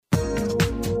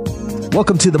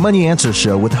Welcome to the Money Answer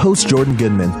Show with host Jordan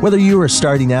Goodman. Whether you are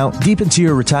starting out, deep into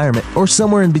your retirement, or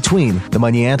somewhere in between, the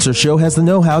Money Answer Show has the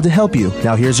know-how to help you.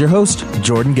 Now here's your host,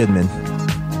 Jordan Goodman.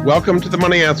 Welcome to the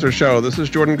Money Answer Show. This is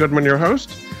Jordan Goodman, your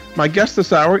host. My guest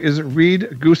this hour is Reed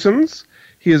Goossens.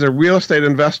 He is a real estate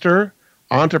investor,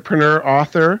 entrepreneur,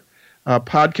 author,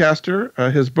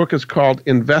 podcaster. His book is called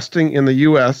Investing in the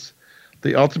U.S.,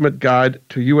 The Ultimate Guide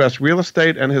to U.S. Real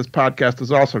Estate, and his podcast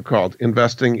is also called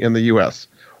Investing in the U.S.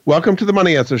 Welcome to the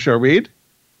Money Answer Show, Reed.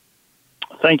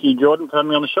 Thank you, Jordan, for having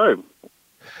me on the show.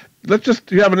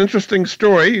 You have an interesting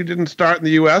story. You didn't start in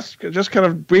the U.S. Just kind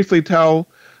of briefly tell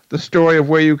the story of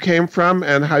where you came from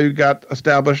and how you got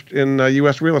established in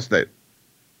U.S. real estate.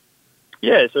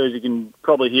 Yeah, so as you can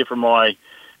probably hear from my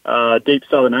deep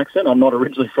southern accent, I'm not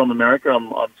originally from America.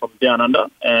 I'm from down under,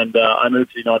 and I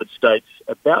moved to the United States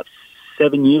about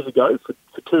 7 years ago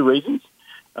for two reasons.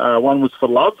 One was for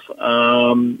love,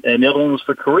 and the other one was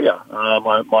for career.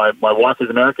 My wife is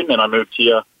American, and I moved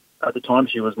here at the time.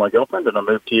 She was my girlfriend, and I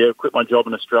moved here, quit my job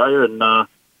in Australia, and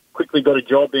quickly got a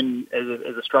job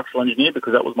as a structural engineer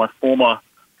because that was my former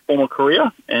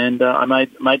career. And I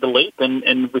made the leap,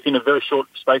 and within a very short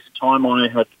space of time, I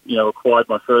had acquired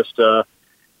my first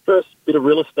bit of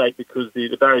real estate because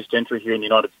the barriers to entry here in the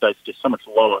United States are just so much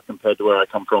lower compared to where I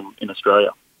come from in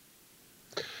Australia.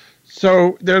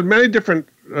 So there are many different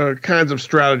kinds of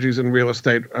strategies in real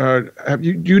estate. Do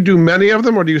you do many of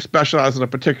them, or do you specialize in a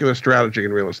particular strategy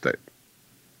in real estate?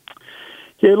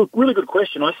 Yeah, look, really good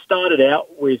question. I started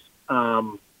out with,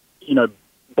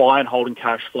 buy and hold and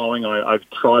cash flowing. I've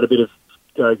tried a bit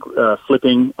of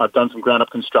flipping. I've done some ground-up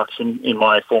construction in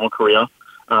my former career.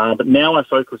 But now I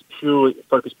focus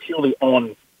purely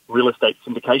on real estate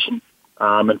syndication.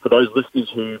 And for those listeners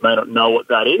who may not know what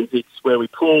that is, it's where we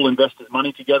pool investors'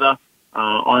 money together.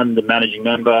 I'm the managing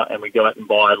member, and we go out and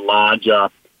buy larger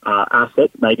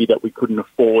assets, maybe that we couldn't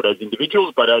afford as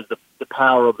individuals, but as the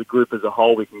power of the group as a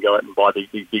whole, we can go out and buy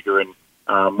these bigger and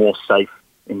more safe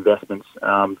investments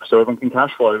so everyone can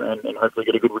cash flow and hopefully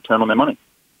get a good return on their money.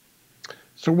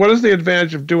 So what is the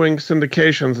advantage of doing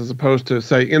syndications as opposed to,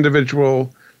 say,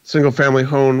 individual single-family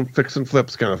home fix and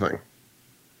flips kind of thing?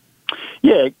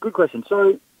 Yeah, good question.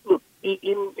 So, look,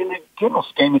 in the general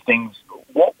scheme of things,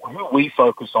 who we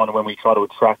focus on when we try to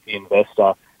attract the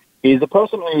investor is the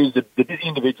person who's the busy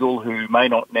individual who may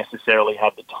not necessarily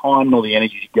have the time nor the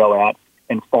energy to go out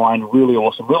and find really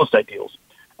awesome real estate deals.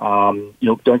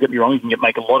 Don't get me wrong, you can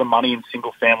make a lot of money in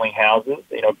single-family houses,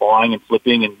 buying and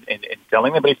flipping and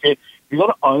selling them. But if you've got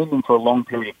to own them for a long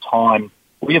period of time,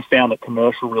 we have found that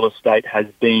commercial real estate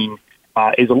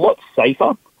is a lot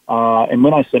safer. And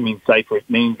when I mean safer, it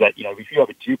means that, if you have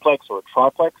a duplex or a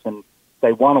triplex and,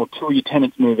 say, one or two of your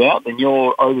tenants move out, then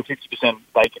you're over 50%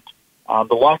 vacant.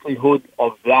 The likelihood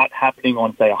of that happening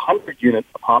on, say, a 100-unit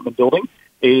apartment building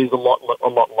is a lot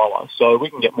lower. So we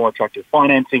can get more attractive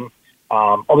financing.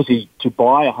 Obviously, to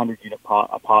buy a 100-unit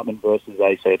apartment versus,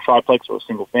 say, a triplex or a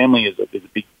single family is a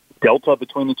big delta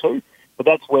between the two. But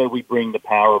that's where we bring the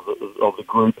power of the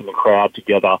group and the crowd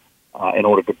together in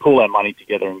order to pull our money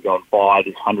together and go and buy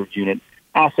this 100-unit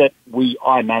asset.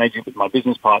 I manage it with my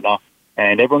business partner,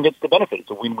 and everyone gets the benefit. It's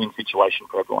a win-win situation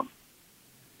for everyone.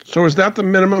 So is that the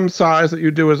minimum size that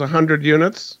you do is 100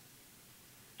 units?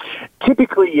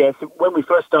 Typically, yes. When we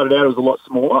first started out, it was a lot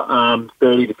smaller,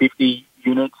 30 to 50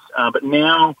 units. But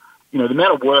now, the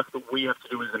amount of work that we have to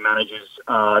do as the managers,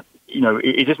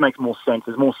 it just makes more sense.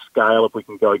 There's more scale if we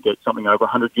can go get something over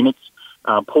 100 units.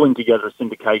 Pulling together a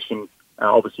syndication,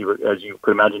 obviously, as you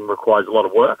could imagine, requires a lot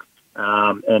of work.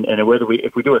 And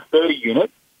if we do a 30 unit,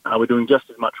 we're doing just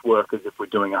as much work as if we're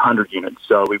doing 100 units.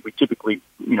 So we typically,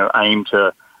 aim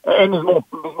to, and there's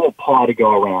more pie to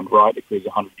go around, right? If there's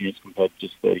 100 units compared to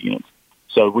just 30 units.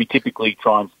 So we typically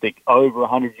try and stick over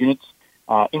 100 units,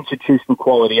 institutional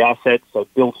quality assets, so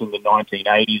built in the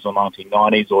 1980s or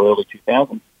 1990s or early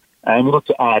 2000s. And we look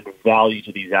to add value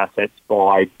to these assets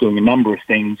by doing a number of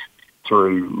things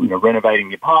through, renovating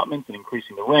the apartments and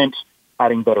increasing the rent,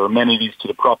 adding better amenities to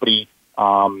the property,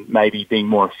 maybe being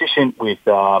more efficient with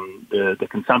the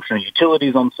consumption of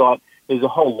utilities on site. There's a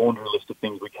whole laundry list of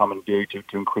things we come and do to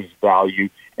increase value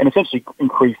and essentially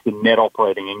increase the net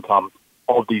operating income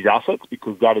of these assets,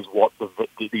 because that is what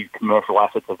these commercial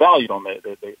assets are valued on.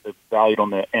 They're valued on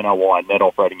their NOI, net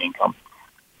operating income.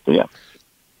 So, yeah.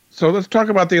 So let's talk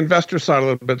about the investor side a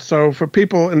little bit. So for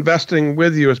people investing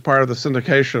with you as part of the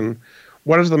syndication,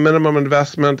 what is the minimum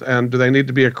investment, and do they need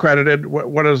to be accredited?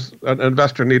 What does an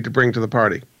investor need to bring to the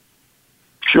party?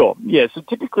 Sure. Yeah. So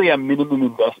typically our minimum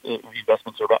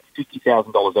investments are about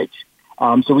 $50,000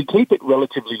 each. So we keep it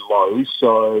relatively low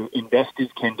so investors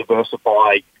can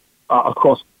diversify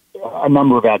across a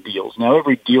number of our deals. Now,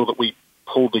 every deal that we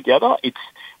pull together,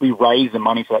 we raise the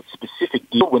money for that specific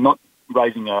deal. We're not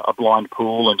raising a blind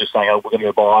pool and just saying, oh, we're going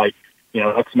to go buy,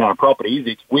 X amount of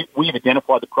properties. We've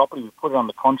identified the property, we put it on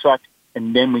the contract,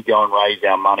 and then we go and raise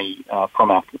our money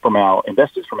from our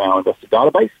investors, from our investor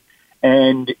database.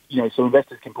 And, so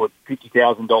investors can put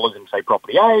 $50,000 in, say,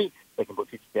 property A, they can put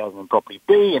 $50,000 in property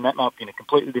B, and that might be in a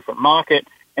completely different market.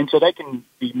 And so they can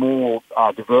be more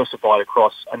diversified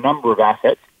across a number of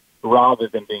assets rather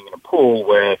than being in a pool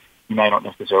where you may not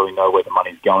necessarily know where the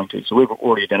money's going to. So we've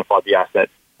already identified the asset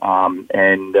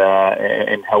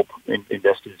and help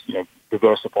investors,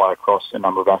 diversify across a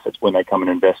number of assets when they come and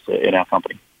invest in our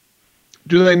company.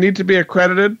 Do they need to be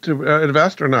accredited to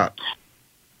invest or not?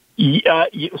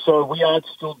 So we are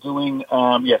still doing,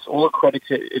 yes, all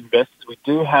accredited investors. We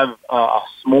do have a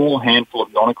small handful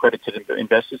of non-accredited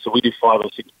investors. So we do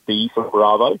 506B for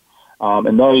Bravo.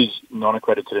 And those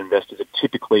non-accredited investors are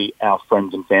typically our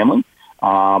friends and family.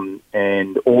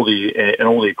 And all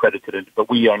the accredited, but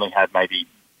we only have maybe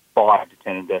 5 to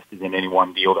 10 investors in any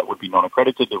one deal that would be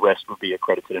non-accredited. The rest would be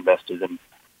accredited investors. And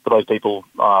for those people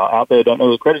out there who don't know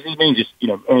what accredited means, just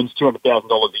earns $200,000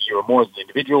 a year or more as an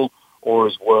individual, or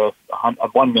is worth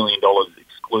 $1 million,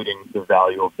 excluding the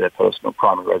value of their personal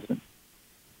primary residence.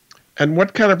 And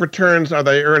what kind of returns are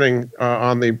they earning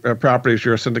on the properties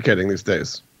you're syndicating these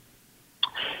days?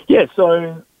 Yeah,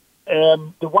 so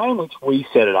the way in which we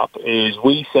set it up is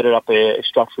we set it up a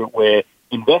structure where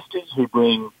investors who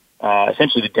bring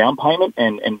essentially the down payment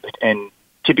and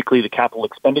typically the capital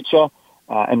expenditure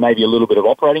and maybe a little bit of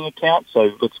operating account, so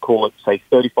let's call it, say,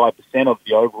 35% of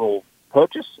the overall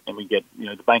purchase, and we get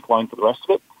the bank loan for the rest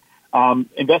of it.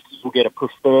 Investors will get a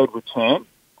preferred return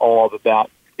of about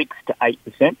 6 to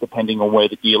 8%, depending on where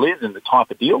the deal is and the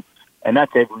type of deal, and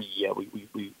that's every year.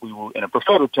 We will, in a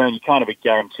preferred return, you can't ever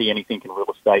guarantee anything in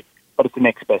real estate, but it's the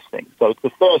next best thing. So it's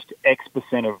the first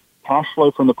X% of cash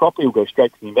flow from the property will go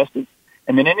straight to the investors,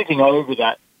 and then anything over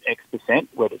that X%,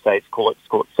 whether let's call it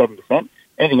 7%,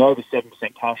 anything over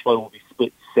 7% cash flow will be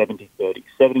split 70-30,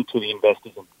 70 to the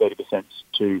investors and 30%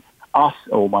 to us,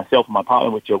 or myself and my partner,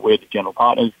 we're the general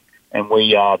partners, and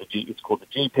we are it's called the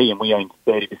GP, and we own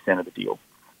 30% of the deal.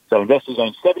 So investors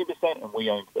own 70%, and we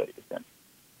own 30%.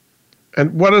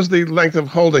 And what is the length of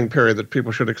holding period that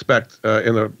people should expect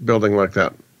in a building like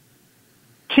that?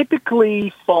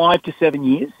 Typically 5 to 7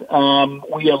 years.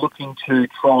 We are looking to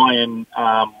try and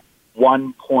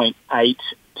 1.8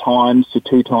 times to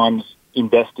 2 times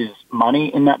investors'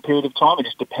 money in that period of time. It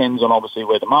just depends on obviously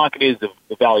where the market is,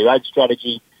 the value add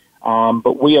strategy.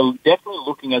 But we are definitely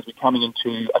looking, as we're coming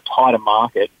into a tighter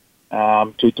market,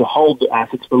 to hold the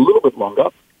assets for a little bit longer.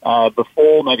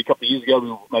 Before, maybe a couple of years ago, we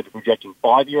were maybe projecting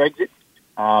 5-year exits.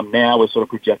 Now we're sort of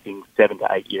projecting 7 to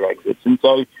 8 year exits. And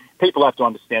so people have to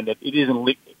understand that it is an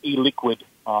illiquid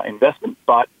investment,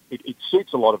 but it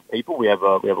suits a lot of people. We have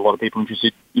a lot of people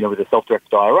interested, with the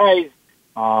self-directed IRAs.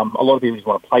 A lot of people just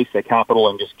want to place their capital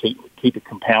and just keep it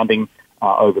compounding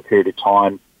over a period of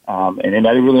time. And then they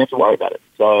don't really have to worry about it.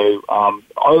 So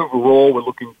overall, we're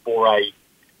looking for a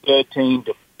 13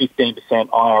 to 15%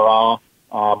 IRR,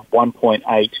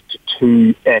 1.8 to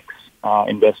 2x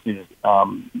investors'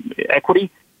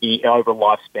 equity over a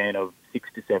lifespan of 6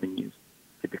 to 7 years,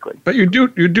 typically. But you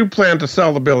do plan to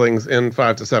sell the buildings in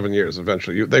 5 to 7 years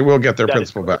eventually. They will get their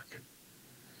principal back.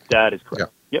 That is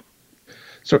correct. Yeah. Yep.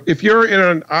 So if you're in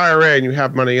an IRA and you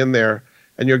have money in there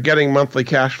and you're getting monthly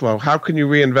cash flow, how can you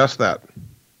reinvest that?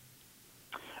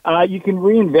 You can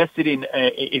reinvest it in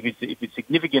if it's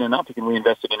significant enough. You can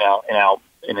reinvest it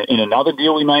in another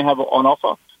deal we may have on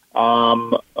offer.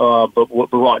 But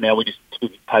right now we just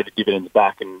pay the dividends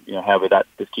back, and however that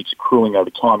just keeps accruing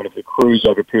over time. And if it accrues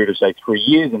over a period of say 3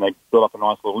 years, and they build up a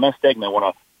nice little nest egg, and they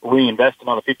want to reinvest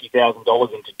another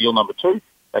 $50,000 into deal number 2,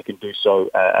 they can do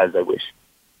so as they wish.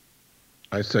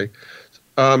 I see.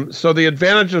 So the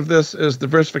advantage of this is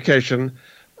diversification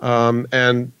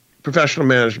and professional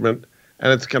management.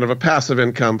 And it's kind of a passive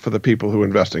income for the people who are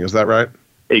investing. Is that right?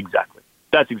 Exactly.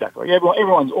 That's exactly right.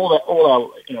 Everyone's all our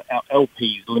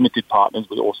LPs, limited partners,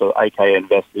 but also AKA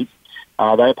investors. They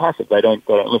are passive. They don't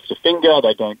lift a finger.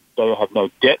 They have no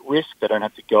debt risk. They don't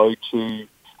have to go to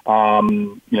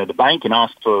the bank and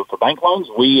ask for bank loans.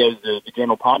 We, as the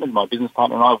general partners, my business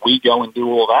partner and I, we go and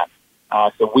do all that.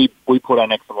 So we put our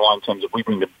necks on the line in terms of we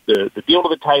bring the deal to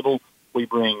the table. We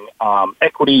bring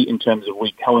equity in terms of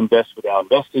we co-invest with our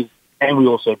investors. And we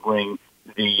also bring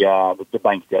the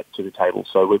bank debt to the table.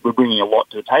 So we're bringing a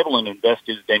lot to the table, and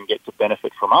investors then get to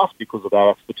benefit from us because of our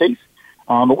expertise.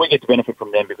 But we get to benefit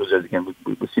from them because, as again,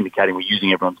 we're syndicating, we're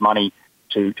using everyone's money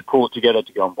to pull it together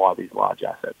to go and buy these large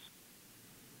assets.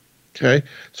 Okay.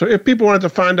 So if people wanted to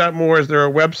find out more, is there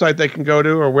a website they can go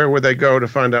to, or where would they go to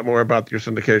find out more about your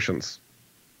syndications?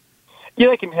 Yeah,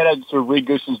 they can head over to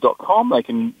reedgoossens.com. They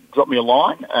can drop me a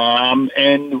line,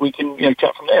 and we can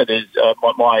chat from there. There's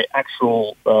my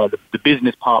actual the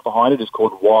business part behind it is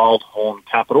called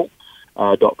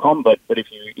wildhorncapital.com. But if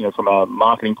you from a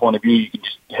marketing point of view, you can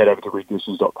just head over to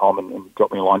reedgoossens.com and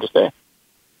drop me a line just there.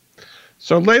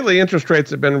 So lately, interest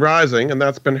rates have been rising, and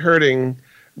that's been hurting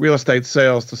real estate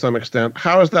sales to some extent.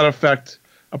 How does that affect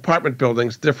apartment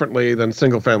buildings differently than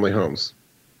single-family homes?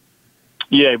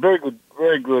 Yeah, very good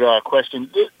question.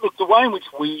 Look, the way in which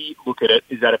we look at it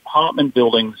is that apartment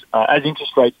buildings, as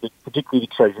interest rates, particularly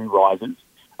the Treasury, rises,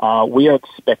 we are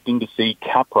expecting to see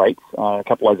cap rates,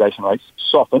 capitalisation rates,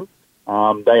 soften.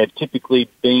 They have typically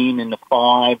been in the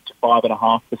 5 to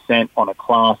 5.5% on a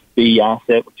Class B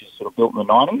asset, which is sort of built in the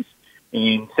 90s.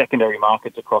 In secondary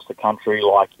markets across the country,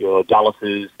 like your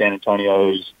Dallases, San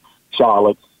Antonios,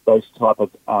 Charlottes, those type of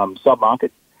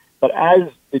sub-markets. But as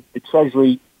the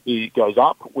Treasury goes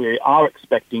up, we are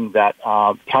expecting that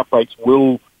cap rates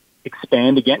will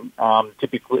expand again,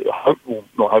 typically,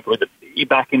 hopefully,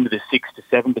 back into the 6 to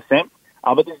 7%.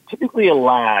 But there's typically a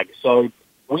lag. So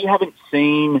we haven't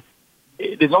seen,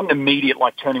 there's not an immediate,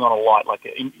 turning on a light,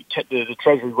 the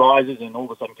Treasury rises and all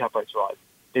of a sudden cap rates rise.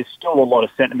 There's still a lot of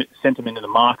sentiment in the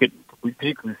market,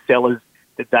 particularly sellers,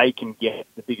 that they can get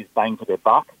the biggest bang for their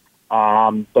buck.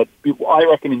 But I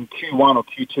reckon in Q1 or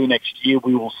Q2 next year,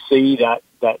 we will see that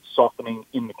softening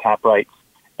in the cap rates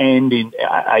and in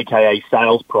AKA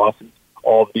sales prices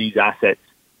of these assets.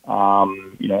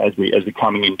 As we're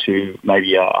coming into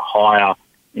maybe a higher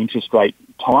interest rate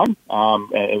time,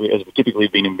 as we've typically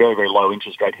been in very, very low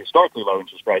interest rate, historically low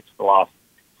interest rates for the last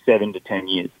 7 to 10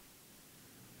 years.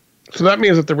 So that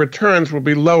means that the returns will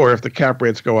be lower if the cap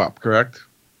rates go up, correct?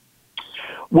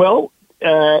 Well,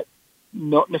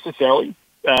 not necessarily.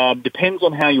 Depends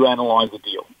on how you analyse the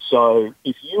deal. So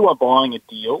if you are buying a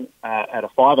deal at a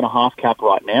 5.5 cap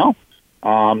right now,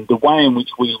 the way in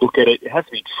which we look at it, it has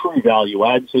to be true value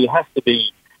add. So there has to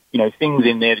be, things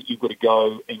in there that you've got to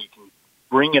go and you can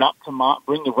bring it up to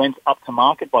bring the rents up to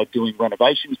market by doing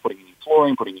renovations, putting in new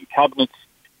flooring, putting new cabinets,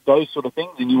 those sort of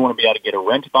things, and you want to be able to get a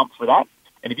rent bump for that.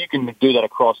 And if you can do that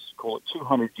across, call it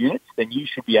 200 units, then you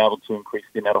should be able to increase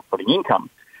the net operating income.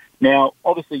 Now,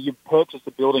 obviously, you've purchased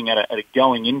a building at a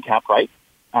going-in cap rate.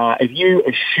 If you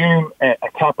assume a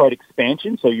cap rate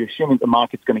expansion, so you're assuming the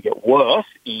market's going to get worse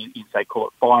in, say, call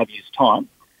it 5 years' time,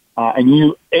 and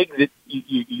you exit,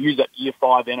 you use that year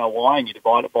 5 NOI and you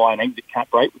divide it by an exit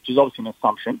cap rate, which is obviously an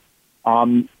assumption.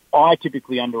 I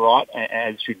typically underwrite,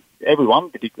 as should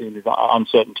everyone, particularly in these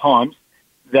uncertain times,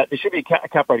 that there should be a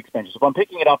cap rate expansion. So if I'm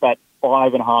picking it up at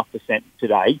 5.5%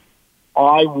 today,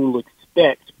 I will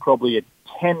expect probably a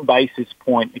 10 basis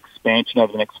point expansion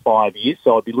over the next 5 years.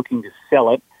 So I'd be looking to sell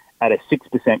it at a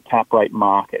 6% cap rate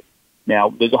market. Now,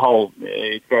 there's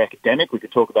it's very academic. We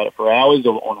could talk about it for hours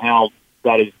on how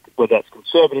that is, whether that's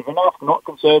conservative enough, not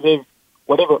conservative,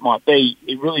 whatever it might be.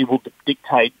 It really will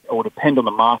dictate or depend on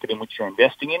the market in which you're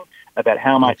investing in about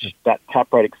how much that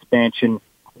cap rate expansion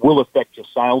will affect your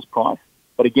sales price.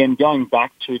 But again, going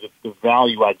back to the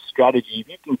value-add strategy, if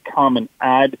you can come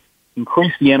and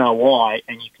increase the NOI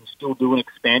and you can still do an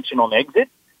expansion on exit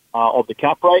of the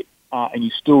cap rate and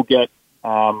you still get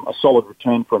a solid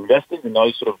return for investors and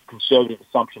those sort of conservative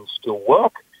assumptions still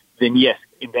work, then yes,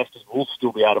 investors will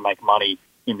still be able to make money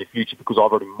in the future because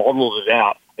I've already modeled it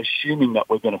out, assuming that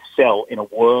we're going to sell in a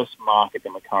worse market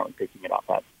than we're currently picking it up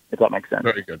at, if that makes sense.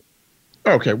 Very good.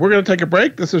 Okay, we're going to take a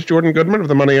break. This is Jordan Goodman of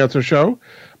the Money Answer Show.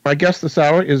 My guest this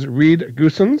hour is Reed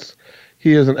Goossens.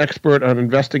 He is an expert on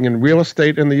investing in real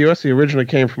estate in the U.S. He originally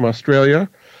came from Australia.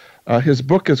 His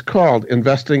book is called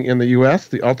Investing in the U.S.,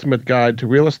 The Ultimate Guide to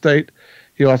Real Estate.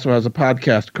 He also has a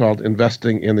podcast called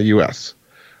Investing in the U.S.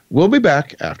 We'll be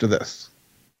back after this.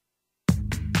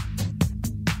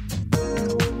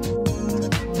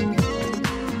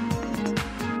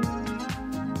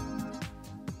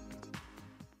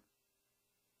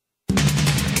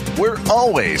 We're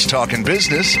always talking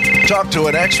business. Talk to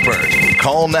an expert.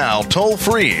 Call now toll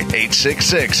free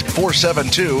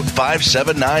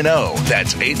 866-472-5790.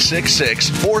 That's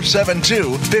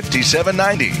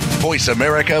 866-472-5790. Voice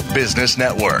America Business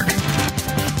Network.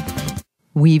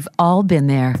 We've all been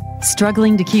there,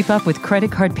 struggling to keep up with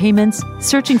credit card payments,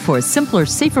 searching for a simpler,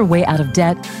 safer way out of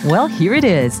debt. Well, here it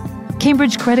is.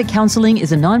 Cambridge Credit Counseling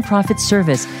is a nonprofit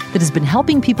service that has been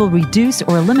helping people reduce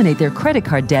or eliminate their credit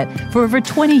card debt for over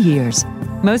 20 years.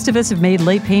 Most of us have made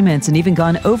late payments and even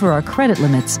gone over our credit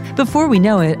limits. Before we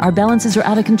know it, our balances are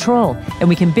out of control, and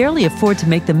we can barely afford to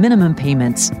make the minimum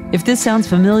payments. If this sounds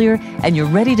familiar and you're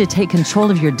ready to take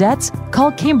control of your debts,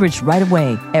 call Cambridge right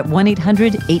away at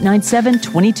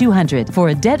 1-800-897-2200 for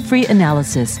a debt-free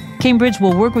analysis. Cambridge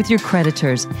will work with your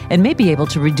creditors and may be able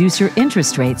to reduce your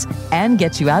interest rates and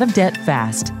get you out of debt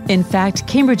fast. In fact,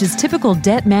 Cambridge's typical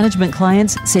debt management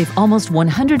clients save almost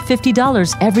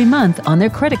 $150 every month on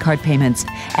their credit card payments,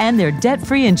 and they're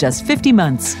debt-free in just 50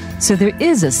 months. So there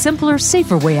is a simpler,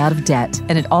 safer way out of debt,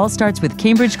 and it all starts with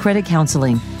Cambridge Credit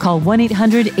Counseling. Call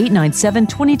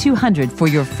 1-800-897-2200 for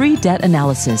your free debt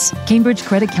analysis. Cambridge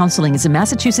Credit Counseling is a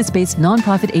Massachusetts-based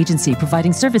nonprofit agency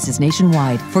providing services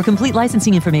nationwide. For complete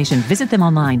licensing information, visit them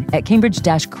online at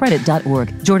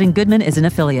cambridge-credit.org. Jordan Goodman is an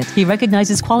affiliate. He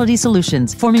recognizes quality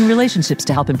solutions, forming relationships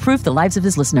to help improve the lives of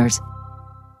his listeners.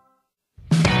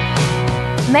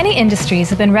 Many industries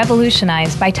have been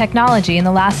revolutionized by technology in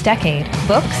the last decade.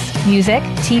 Books, music,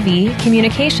 TV,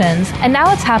 communications, and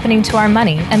now it's happening to our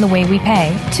money and the way we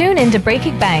pay. Tune in to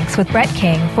Breaking Banks with Brett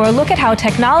King for a look at how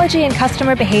technology and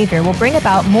customer behavior will bring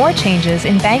about more changes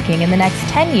in banking in the next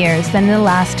 10 years than in the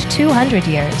last 200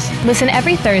 years. Listen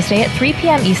every Thursday at 3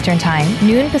 p.m. Eastern Time,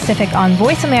 noon Pacific on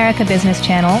Voice America Business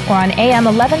Channel or on AM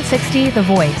 1160 The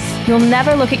Voice. You'll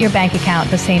never look at your bank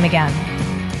account the same again.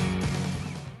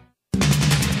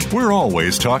 We're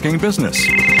always talking business.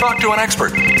 Talk to an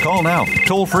expert. Call now,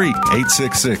 toll free,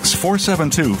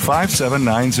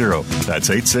 866-472-5790. That's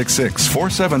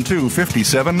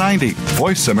 866-472-5790.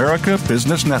 Voice America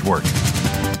Business Network.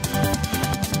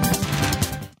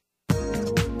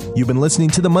 You've been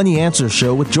listening to the Money Answer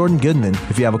Show with Jordan Goodman.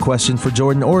 If you have a question for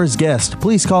Jordan or his guest,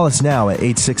 please call us now at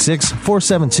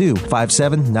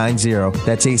 866-472-5790.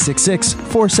 That's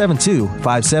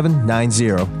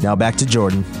 866-472-5790. Now back to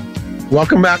Jordan.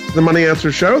 Welcome back to the Money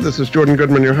Answer Show. This is Jordan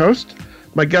Goodman, your host.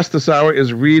 My guest this hour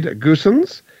is Reed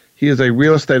Goossens. He is a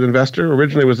real estate investor.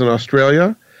 Originally was in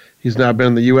Australia. He's now been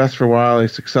in the U.S. for a while, a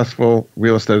successful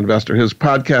real estate investor. His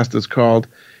podcast is called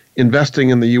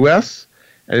Investing in the U.S.,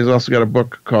 and he's also got a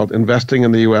book called Investing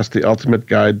in the U.S., The Ultimate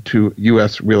Guide to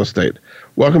U.S. Real Estate.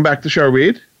 Welcome back to the show,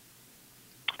 Reed.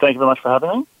 Thank you very much for having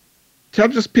me. Tell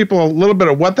just people a little bit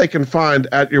of what they can find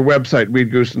at your website,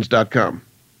 reedgoossens.com.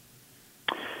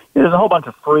 There's a whole bunch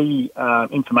of free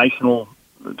informational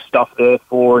stuff there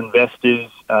for investors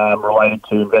related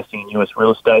to investing in U.S.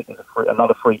 real estate. There's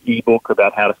another free ebook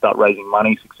about how to start raising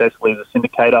money successfully as a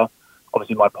syndicator.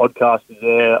 Obviously, my podcast is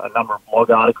there, a number of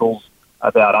blog articles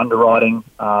about underwriting,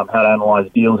 how to analyze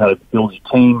deals, how to build your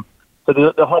team. So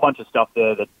there's a whole bunch of stuff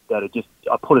there that are just,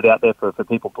 I put it out there for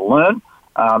people to learn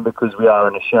because we are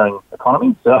in a sharing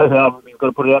economy. So we've got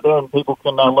to put it out there and people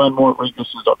can learn more at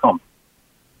reedgoossens.com.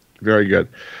 Very good.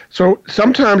 So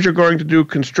sometimes you're going to do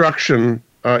construction,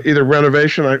 either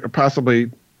renovation or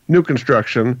possibly new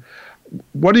construction.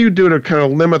 What do you do to kind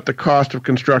of limit the cost of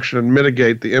construction and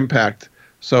mitigate the impact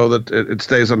so that it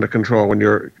stays under control when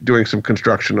you're doing some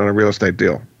construction on a real estate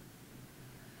deal?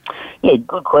 Yeah,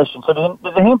 good question. So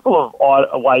there's a handful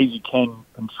of ways you can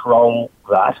control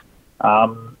that.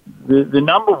 The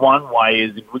number one way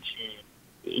is in which you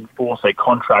enforce a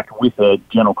contract with a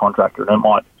general contractor. And it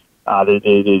might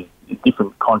there's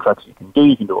different contracts you can do.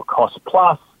 You can do a cost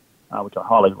plus, which I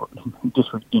highly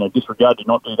disregard. Do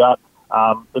not do that.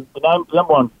 The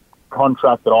number one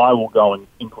contract that I will go and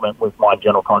implement with my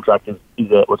general contractors is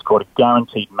what's called a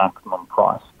guaranteed maximum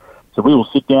price. So we will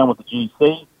sit down with the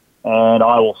GC and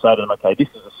I will say to them, okay, this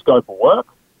is a scope of work.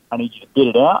 I need you to bid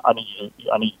it out. I need you to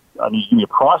give me a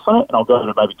price on it, and I'll go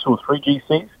to maybe 2 or 3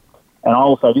 GCs. And I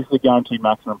will say, this is a guaranteed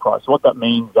maximum price. So what that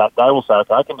means is that they will say,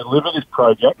 okay, I can deliver this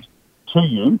project to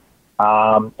you,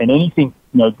 and anything,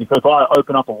 if I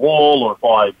open up a wall or if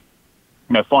I,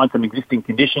 find some existing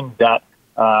conditions that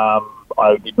I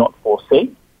did not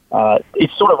foresee,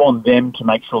 it's sort of on them to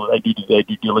make sure that they do their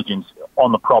due diligence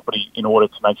on the property in order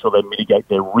to make sure they mitigate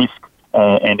their risk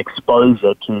and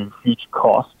exposure to future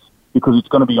costs, because it's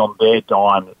going to be on their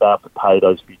dime that they have to pay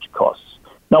those future costs.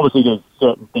 And obviously, there's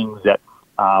certain things that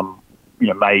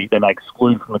they may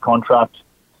exclude from the contract,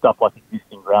 stuff like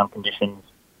existing ground conditions,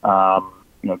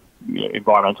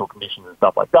 environmental conditions and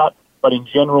stuff like that. But in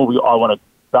general, I want to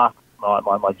back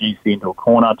my GC into a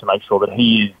corner to make sure that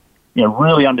he is,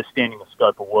 really understanding the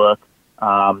scope of work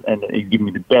and he's giving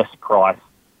me the best price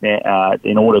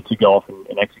in order to go off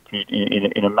and execute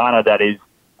in a manner that is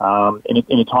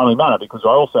in a timely manner. Because I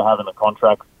also have in the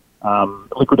contract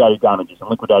liquidated damages, and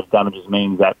liquidated damages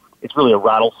means that it's really a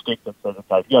rattlestick that says,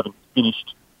 okay, if you haven't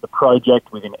finished the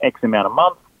project within X amount of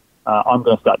months. I'm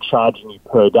going to start charging you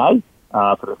per day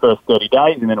for the first 30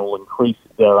 days, and then it will increase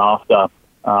thereafter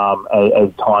as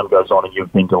time goes on and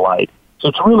you've been delayed. So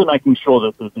it's really making sure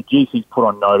that the GC's put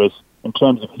on notice in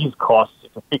terms of his costs.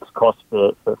 It's a fixed cost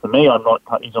for me. He's not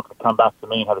going to come back to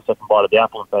me and have a second bite of the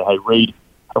apple and say, hey, Reed,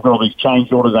 I've got all these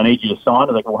change orders I need you to sign.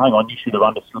 I'm like, well, hang on, you should have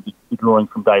understood the drawing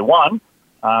from day one.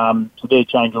 So their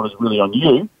change order is really on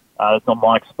you. It's not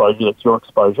my exposure, it's your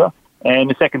exposure. And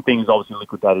the second thing is obviously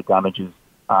liquidated damages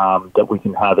that we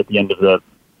can have at the end of the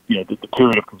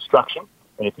period of construction.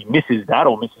 And if he misses that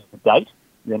or misses the date,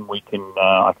 then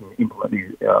I can implement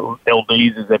these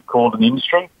LDs, as they're called in the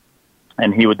industry,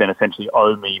 and he would then essentially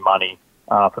owe me money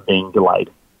for being delayed,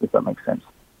 if that makes sense.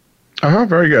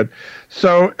 Very good.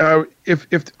 So if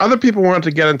other people want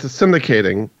to get into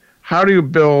syndicating, how do you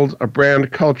build a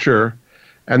brand culture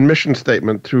and mission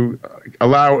statement to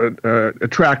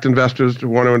attract investors to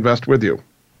want to invest with you?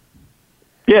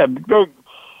 Yeah, very,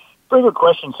 very good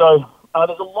question. So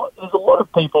there's a lot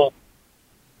of people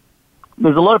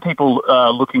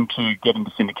looking to get into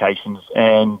syndications,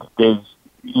 and there's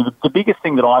the biggest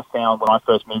thing that I found when I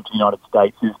first moved to the United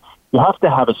States is you have to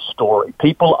have a story.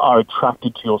 People are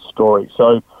attracted to your story.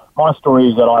 So my story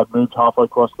is that I've moved halfway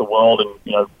across the world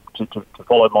and to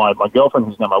follow my girlfriend,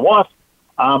 who's now my wife.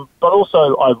 But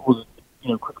also I was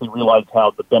quickly realized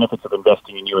how the benefits of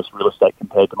investing in US real estate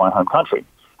compared to my home country.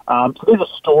 So there's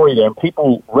a story there, and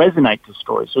people resonate to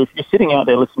stories. So if you're sitting out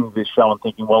there listening to this show and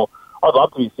thinking, well, I'd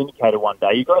love to be a syndicator one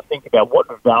day, you've got to think about what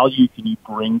value can you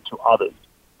bring to others.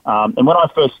 And when I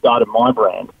first started my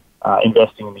brand,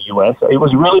 investing in the US, it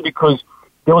was really because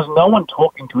there was no one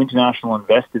talking to international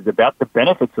investors about the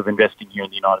benefits of investing here in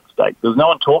the United States. There was no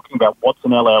one talking about what's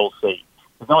an LLC.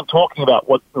 There's no one talking about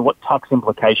what tax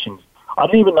implications. I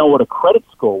didn't even know what a credit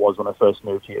score was when I first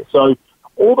moved here. So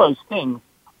all those things,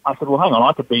 I said, well, hang on,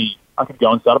 I could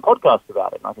go and start a podcast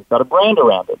about it, and I can start a brand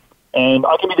around it, and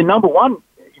I can be the number one,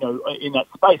 in that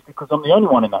space because I'm the only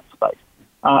one in that space.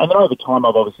 And then over time,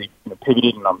 I've obviously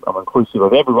pivoted, and I'm inclusive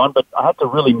of everyone, but I had to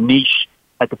really niche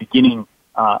at the beginning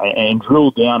and drill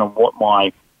down on what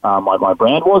my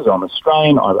brand was. I'm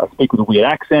Australian. I speak with a weird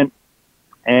accent,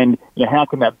 and how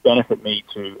can that benefit me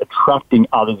to attracting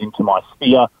others into my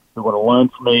sphere who want to learn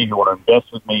from me, who want to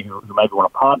invest with me, who maybe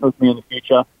want to partner with me in the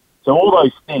future. So all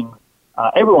those things,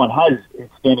 everyone is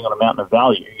standing on a mountain of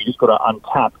value. You just got to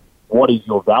untap what is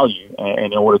your value,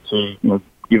 and in order to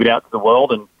give it out to the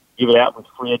world and give it out with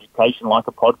free education like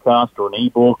a podcast or an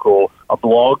ebook or a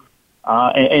blog,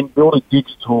 and build a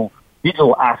digital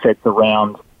assets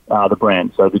around the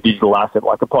brand. So the digital asset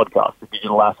like a podcast, the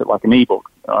digital asset like an ebook,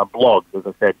 blog, as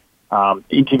I said,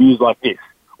 interviews like this.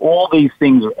 All these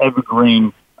things are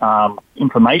evergreen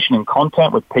information and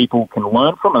content which people can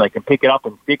learn from, and they can pick it up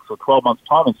in 6 or 12 months'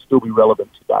 time and still be relevant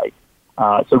today.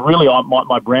 So really,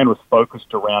 my brand was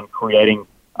focused around creating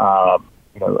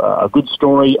a good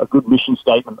story, a good mission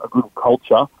statement, a good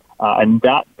culture, and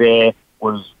that there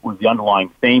was the underlying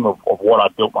theme of what I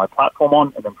built my platform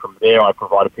on. And then from there, I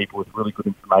provided people with really good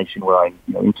information where I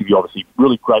interview obviously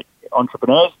really great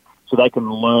entrepreneurs so they can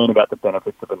learn about the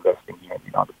benefits of investing here in the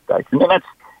United States. And that's,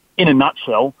 in a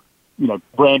nutshell,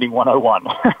 branding 101.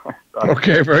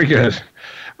 Okay, very good.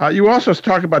 You also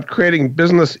talk about creating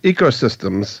business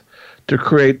ecosystems to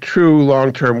create true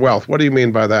long-term wealth. What do you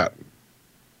mean by that?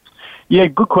 Yeah,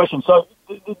 good question. So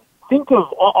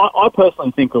I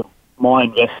personally think of my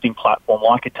investing platform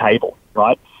like a table,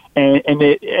 right? And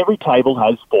every table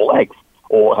has 4 legs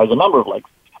or has a number of legs.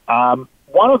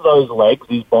 One of those legs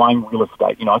is buying real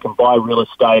estate. I can buy real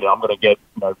estate and I'm going to get,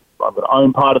 I'm going to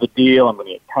own part of the deal. I'm going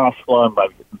to get cash flow and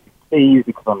maybe get some fees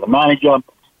because I'm the manager.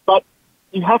 But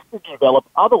you have to develop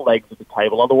other legs of the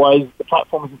table. Otherwise, the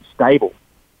platform isn't stable.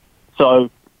 So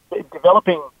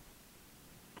developing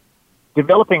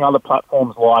other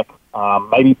platforms like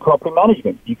maybe property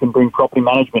management. You can bring property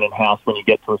management in-house when you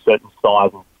get to a certain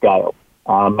size and scale.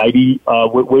 Maybe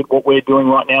what we're doing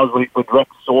right now is we're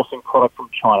direct sourcing product from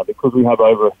China. Because we have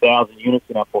over 1,000 units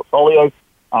in our portfolio,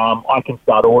 I can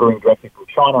start ordering directly from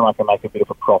China and I can make a bit of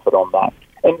a profit on that.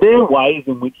 And there are ways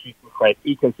in which you can create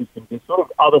ecosystems. There's sort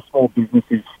of other small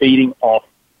businesses feeding off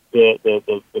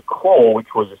the core,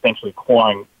 which was essentially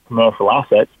acquiring commercial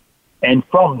assets. And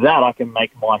from that, I can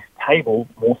make my table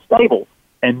more stable.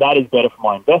 And that is better for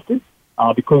my investors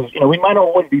because, we may not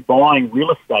always be buying real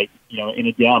estate, in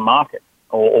a down market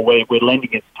or where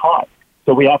lending is tight.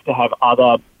 So we have to have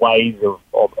other ways of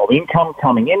income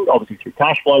coming in, obviously through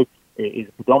cash flow is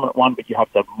a predominant one, but you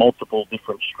have to have multiple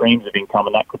different streams of income,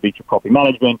 and that could be through property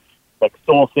management, like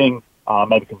sourcing,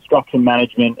 maybe construction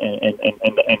management,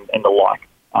 and the like.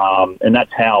 And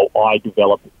that's how I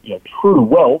develop, true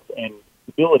wealth and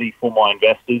stability for my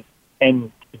investors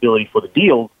and stability for the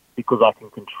deals, because I can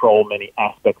control many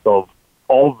aspects of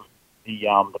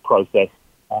the process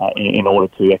in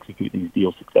order to execute these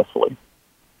deals successfully.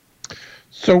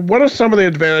 So what are some of the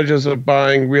advantages of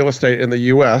buying real estate in the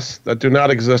U.S. that do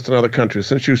not exist in other countries?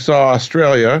 Since you saw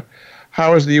Australia,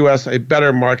 how is the U.S. a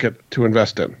better market to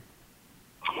invest in?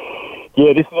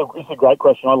 Yeah, this is a great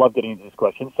question. I love getting into this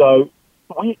question. So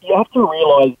you have to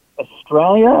realize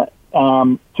Australia,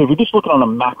 so if we're just looking on a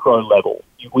macro level,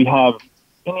 we have,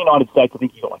 in the United States, I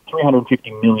think you've got like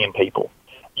 350 million people.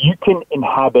 You can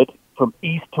inhabit from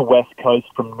east to west coast,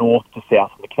 from north to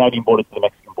south, from the Canadian border to the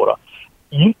Mexican border.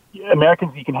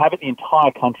 Americans, you can inhabit the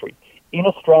entire country. In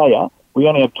Australia, we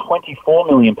only have 24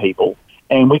 million people,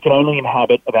 and we can only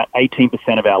inhabit about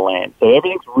 18% of our land. So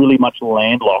everything's really much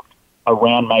landlocked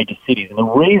around major cities. And the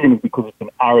reason is because it's an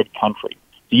arid country.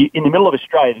 So in the middle of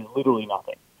Australia, there's literally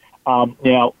nothing.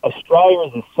 Now, Australia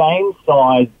is the same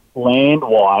size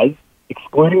land-wise,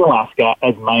 excluding Alaska,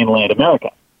 as mainland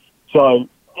America. So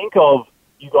think of,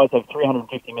 you guys have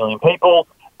 350 million people.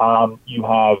 You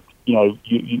have,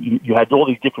 you have all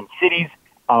these different cities.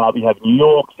 You have New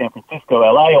York, San Francisco,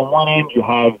 LA on one end. You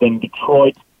have then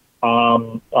Detroit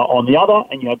on the other,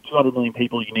 and you have 200 million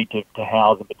people you need to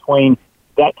house in between.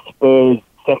 That spurs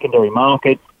secondary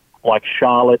markets like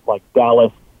Charlotte, like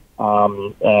Dallas,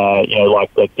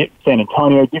 like San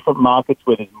Antonio, different markets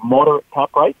where there's moderate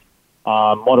cap rates.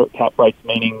 Moderate cap rates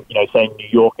meaning, say in New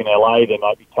York and LA, there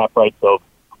might be cap rates of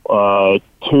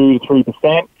 2 to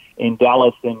 3%. In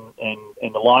Dallas and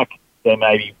the like, there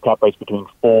may be cap rates between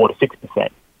 4 to 6%.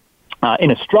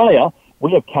 In Australia,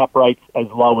 we have cap rates as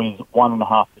low as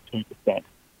 1.5 to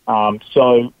 2%.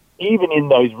 So even in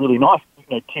those really nice,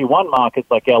 tier 1 markets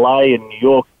like LA and New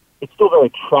York, it's still very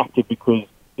attractive because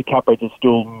the cap rates are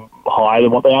still higher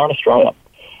than what they are in Australia.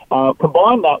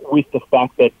 Combine that with the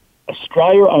fact that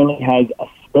Australia only has a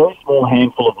very small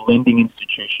handful of lending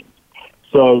institutions.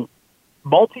 So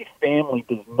multifamily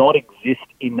does not exist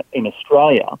in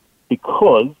Australia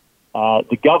because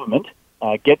the government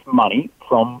gets money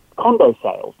from condo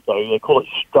sales. So they call it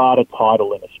strata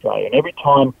title in Australia. And every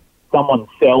time someone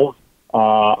sells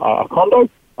a condo,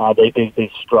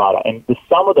 there's strata. And the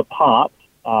sum of the parts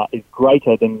is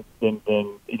greater than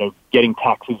getting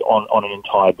taxes on an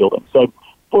entire building. So,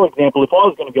 for example, if I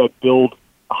was going to go build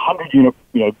a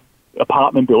 100-unit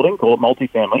apartment building, call it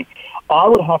multifamily, I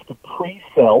would have to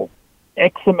pre-sell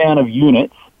X amount of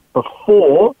units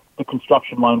before the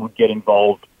construction loan would get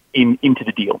involved into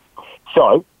the deal.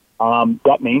 So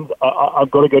that means I've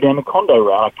got to go down the condo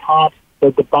route. I can't.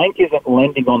 The bank isn't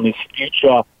lending on this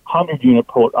future 100-unit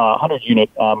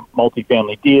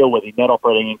multifamily deal where the net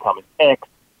operating income is X,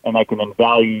 and they can then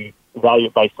value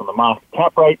it based on the market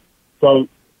cap rate. So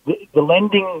the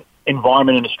lending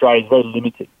environment in Australia is very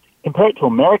limited. Compared to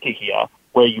America here,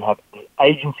 where you have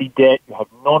agency debt, you have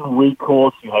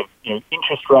non-recourse, you have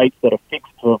interest rates that are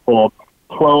fixed for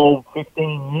 12,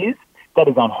 15 years, that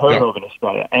is unheard of in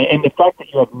Australia. And the fact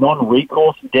that you have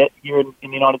non-recourse debt here in the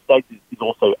United States is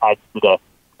also adds to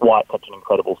why it's such an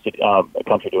incredible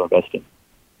country to invest in.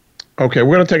 Okay,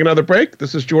 we're going to take another break.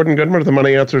 This is Jordan Goodman of the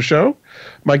Money Answer Show.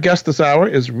 My guest this hour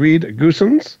is Reed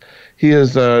Goossens. He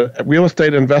is a real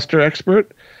estate investor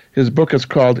expert. His book is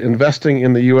called Investing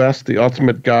in the U.S., The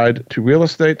Ultimate Guide to Real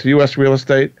Estate, to U.S. Real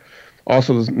Estate.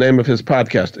 Also, the name of his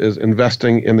podcast is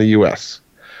Investing in the U.S.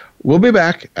 We'll be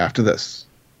back after this.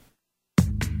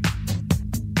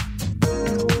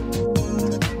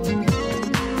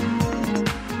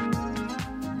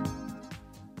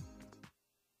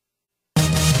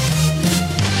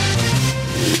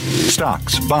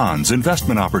 Stocks, bonds,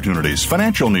 investment opportunities,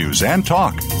 financial news, and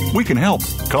talk. We can help.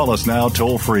 Call us now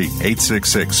toll free,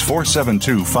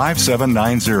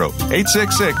 866-472-5790.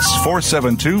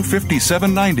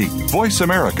 866-472-5790. Voice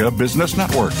America Business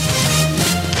Network.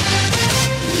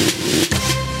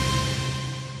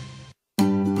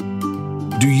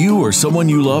 Do you or someone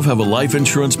you love have a life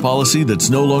insurance policy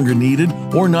that's no longer needed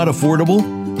or not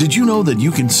affordable? Did you know that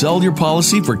you can sell your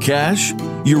policy for cash?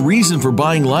 Your reason for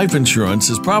buying life insurance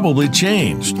has probably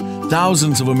changed.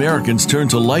 Thousands of Americans turn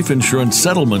to life insurance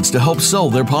settlements to help sell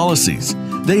their policies.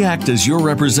 They act as your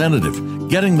representative,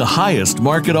 getting the highest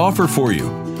market offer for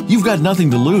you. You've got nothing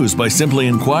to lose by simply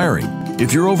inquiring.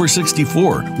 If you're over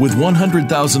 64 with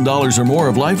 $100,000 or more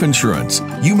of life insurance,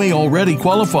 you may already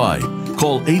qualify.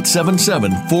 Call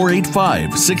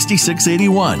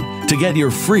 877-485-6681 to get your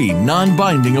free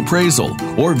non-binding appraisal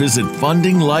or visit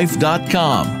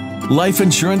fundinglife.com. Life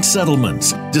Insurance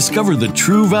Settlements. Discover the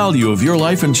true value of your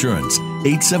life insurance.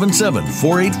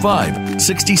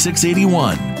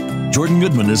 877-485-6681. Jordan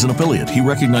Goodman is an affiliate. He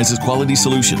recognizes quality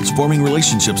solutions, forming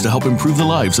relationships to help improve the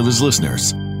lives of his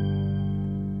listeners.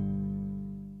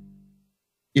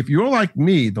 If you're like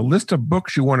me, the list of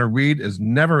books you want to read is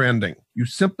never ending. You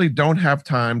simply don't have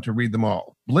time to read them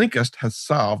all. Blinkist has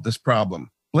solved this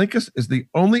problem. Blinkist is the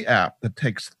only app that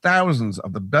takes thousands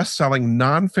of the best-selling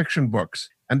nonfiction books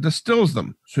and distills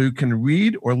them so you can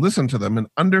read or listen to them in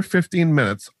under 15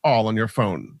 minutes, all on your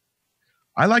phone.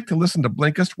 I like to listen to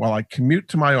Blinkist while I commute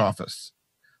to my office.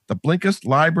 The Blinkist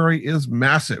library is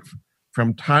massive,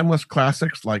 from timeless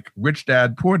classics like Rich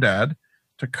Dad, Poor Dad,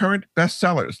 to current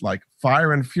bestsellers like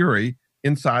Fire and Fury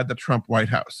Inside the Trump White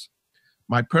House.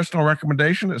 My personal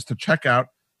recommendation is to check out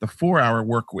The 4-Hour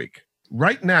Workweek.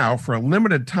 Right now, for a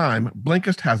limited time,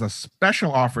 Blinkist has a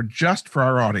special offer just for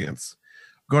our audience.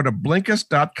 Go to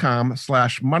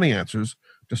Blinkist.com/moneyanswers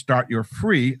to start your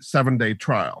free 7-day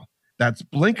trial. That's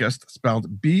Blinkist,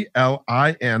 spelled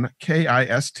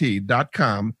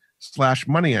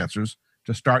BLINKIST.com/moneyanswers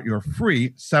to start your free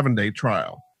 7-day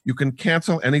trial. You can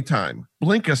cancel anytime.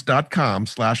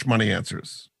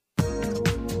 Blinkist.com/moneyanswers.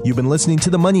 You've been listening to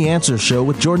the Money Answer Show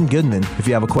with Jordan Goodman. If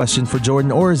you have a question for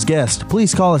Jordan or his guest,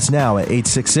 please call us now at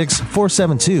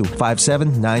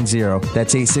 866-472-5790.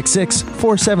 That's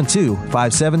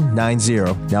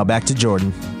 866-472-5790. Now back to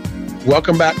Jordan.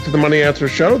 Welcome back to the Money Answer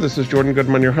Show. This is Jordan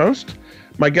Goodman, your host.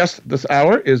 My guest this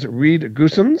hour is Reed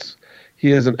Goossens.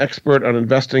 He is an expert on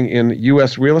investing in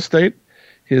U.S. real estate.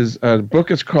 His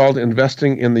book is called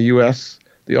Investing in the U.S.,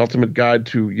 The Ultimate Guide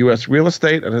to U.S. Real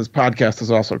Estate, and his podcast is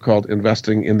also called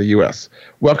Investing in the U.S.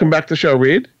 Welcome back to the show,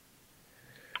 Reed.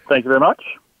 Thank you very much.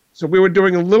 So we were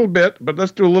doing a little bit, but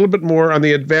let's do a little bit more on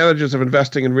the advantages of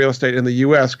investing in real estate in the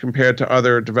U.S. compared to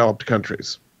other developed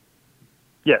countries.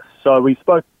 Yes, so we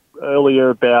spoke earlier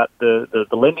about the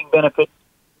lending benefits.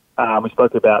 We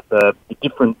spoke about the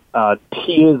different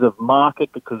tiers of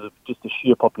market because of just the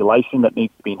sheer population that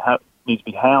needs to be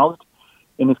housed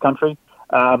in this country.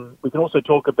 We can also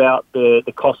talk about the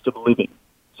cost of living.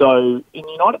 So in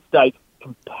the United States,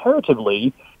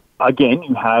 comparatively, again,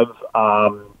 you have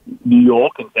New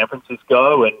York and San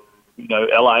Francisco and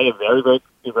LA are very, very,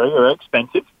 very, very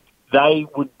expensive. They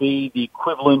would be the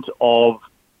equivalent of,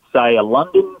 say, a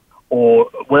London, or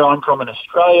where I'm from in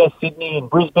Australia, Sydney and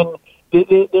Brisbane.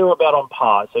 They're about on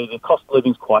par. So the cost of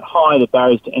living is quite high. The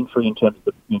barriers to entry in terms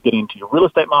of getting into your real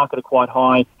estate market are quite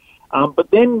high. But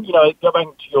then, go back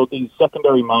to these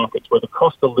secondary markets where the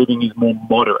cost of living is more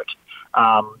moderate.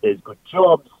 There's good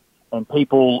jobs and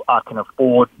people can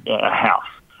afford a house.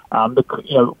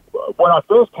 When I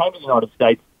first came to the United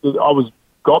States, I was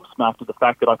gobsmacked at the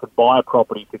fact that I could buy a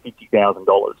property for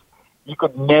 $50,000. You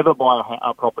could never buy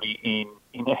a property in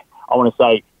I want to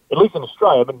say, at least in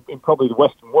Australia, but in probably the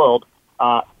Western world,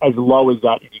 as low as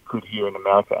that you could here in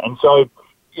America. And so,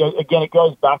 again, it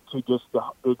goes back to just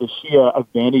the sheer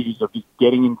advantages of just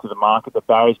getting into the market. The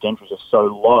barriers to entry are so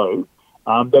low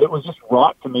that it was just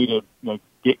right for me to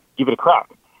give it a crack.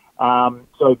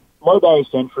 So low barriers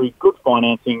to entry, good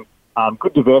financing,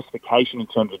 good diversification in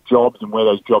terms of jobs and where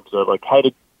those jobs are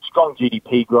located, strong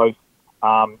GDP growth,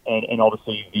 and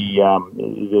obviously the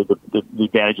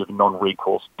advantage of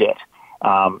non-recourse debt.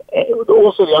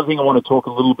 Also, the other thing I want to talk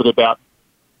a little bit about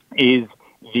is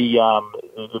the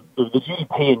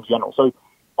GDP in general. So,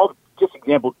 just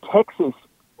example, Texas,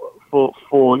 for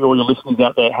all your listeners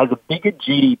out there, has a bigger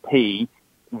GDP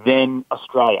than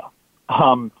Australia.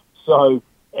 And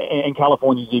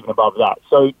California is even above that.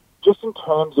 So, just in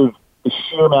terms of the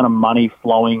sheer amount of money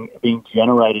being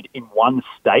generated in one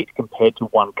state compared to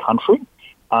one country,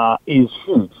 is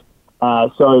huge.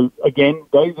 So again,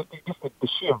 those are just the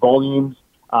sheer volumes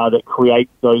that create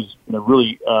those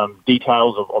really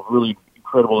details of really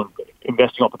incredible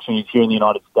investing opportunities here in the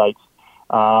United States,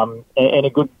 and a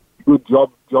good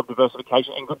job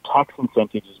diversification and good tax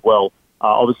incentives as well.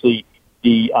 Obviously,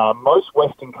 the most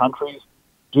Western countries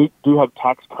do have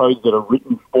tax codes that are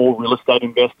written for real estate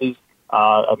investors.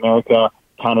 America,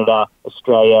 Canada,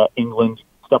 Australia, England,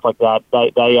 stuff like that.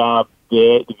 They are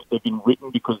there. They've been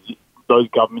written because those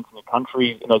governments in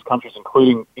those countries,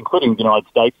 including the United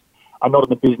States, are not in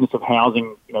the business of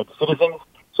housing, the citizens.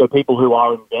 So people who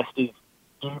are investors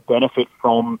do benefit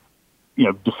from,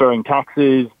 deferring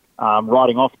taxes,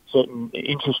 writing off certain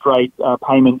interest rate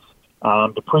payments,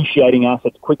 depreciating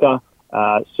assets quicker.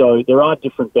 So there are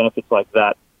different benefits like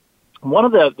that. One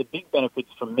of the big benefits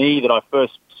for me that I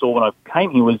first saw when I came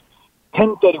here was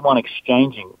 1031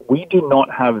 exchanging. We do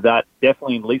not have that,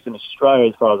 definitely, at least in Australia,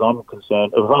 as far as I'm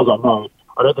concerned, as far as I know.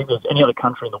 I don't think there's any other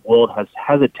country in the world has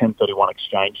a 1031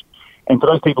 exchange. And for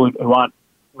those people who aren't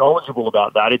knowledgeable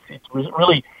about that, it's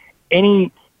really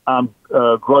any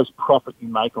gross profit you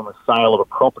make on the sale of a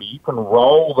property, you can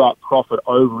roll that profit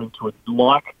over into a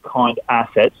like-kind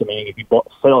asset. So meaning if you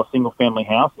sell a single-family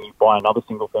house and you buy another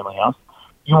single-family house,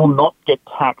 you will not get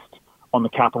taxed on the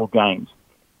capital gains.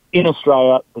 In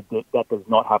Australia, that does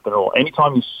not happen at all.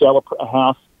 Anytime you sell a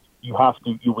house,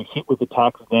 you'll be hit with the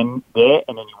tax then there,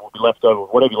 and then you will be left over,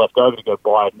 whatever you're left over, to go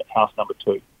buy house number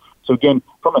 2. So again,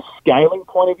 from a scaling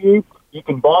point of view, you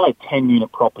can buy a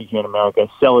 10-unit property here in America,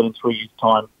 sell it in 3 years'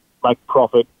 time, make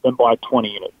profit, then buy a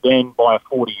 20-unit, then buy a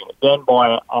 40-unit, then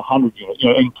buy a 100-unit,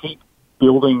 and keep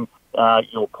building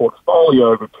your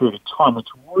portfolio over a period of time, which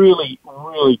really,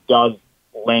 really does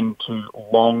lend to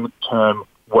long-term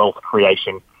wealth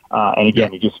creation. And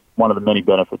again, it's just one of the many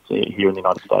benefits here in the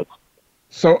United States.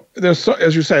 So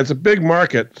as you say, it's a big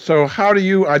market. So how do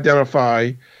you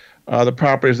identify the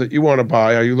properties that you want to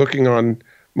buy? Are you looking on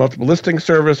multiple listing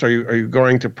service? Are you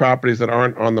going to properties that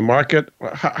aren't on the market?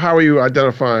 How are you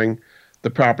identifying the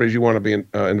properties you want to be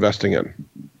investing in?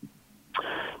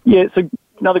 Yeah, so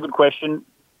another good question.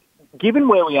 Given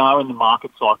where we are in the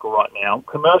market cycle right now,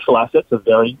 commercial assets are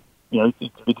very,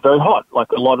 it's very hot.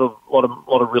 Like a lot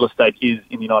of real estate is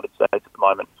in the United States at the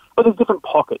moment, but there's different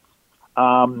pockets.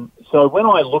 So when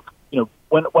I look,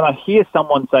 when I hear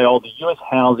someone say, "Oh, the U.S.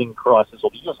 housing crisis or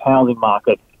the U.S. housing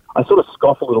market," I sort of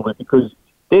scoff a little bit, because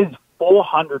there's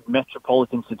 400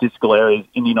 metropolitan statistical areas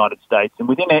in the United States, and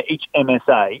within each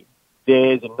MSA,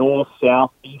 there's a north,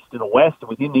 south, east, and a west. And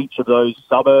within each of those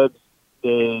suburbs,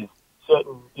 there's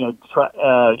certain,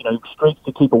 streets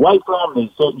to keep away from. There's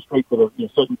certain streets that are,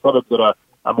 certain suburbs that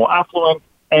are more affluent,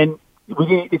 and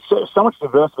it's so much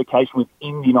diversification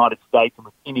within the United States and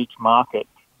within each market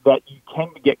that you can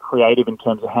get creative in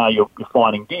terms of how you're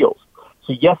finding deals.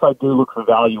 So yes, I do look for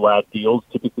value-add deals,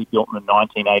 typically built in the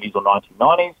 1980s or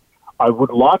 1990s. I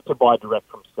would like to buy direct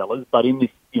from sellers, but in this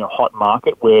hot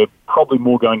market, we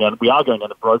are going down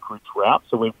the brokerage route.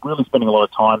 So we're really spending a lot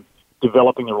of time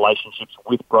developing the relationships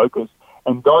with brokers,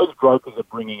 and those brokers are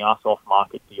bringing us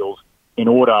off-market deals in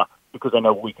order because they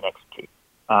know we can execute.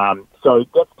 So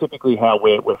that's typically how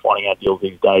we're finding our deals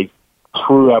these days,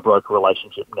 through our broker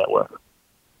relationship network.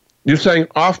 You're saying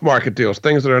off-market deals,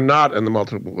 things that are not in the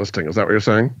multiple listing. Is that what you're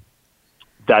saying?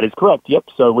 That is correct. Yep.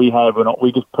 So we're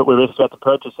just about to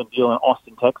purchase a deal in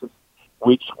Austin, Texas,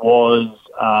 which was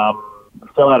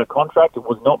fell out of contract. It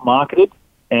was not marketed,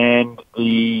 and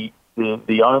the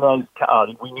owners,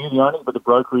 we knew the owners, but the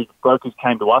brokers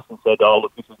came to us and said, "Oh,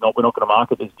 look, we're not going to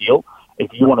market this deal.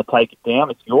 If you want to take it down,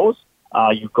 it's yours.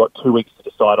 You've got 2 weeks to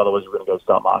decide, otherwise we're going to go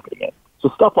start marketing it." So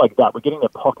stuff like that. We're getting their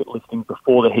pocket listings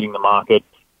before they're hitting the market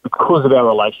because of our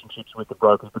relationships with the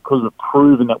brokers, because we've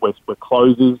proven that we're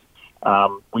closers.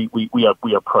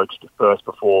 We approached it first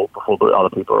before the other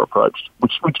people are approached,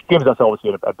 which gives us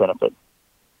obviously a benefit.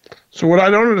 So what I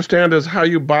don't understand is how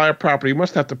you buy a property. You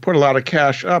must have to put a lot of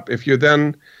cash up. If you're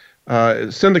then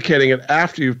syndicating it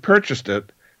after you've purchased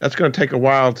it, that's going to take a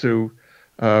while to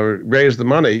raise the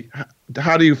money.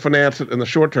 How do you finance it in the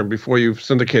short term before you've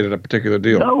syndicated a particular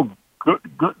deal? No,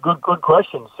 good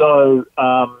question. So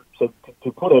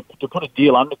to put a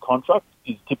deal under contract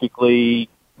is typically,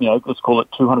 let's call it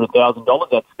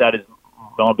 $200,000. That is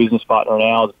my business partner and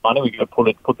ours money. We go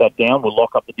put that down. We'll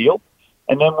lock up the deal,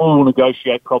 and then we'll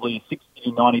negotiate probably a 60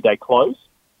 to 90-day close.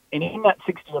 And in that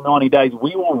 60 or 90 days,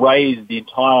 we will raise the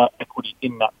entire equity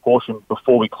in that portion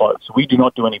before we close. So we do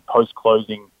not do any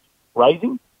post-closing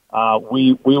raising.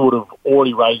 We would have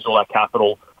already raised all our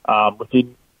capital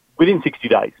within 60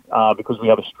 days because we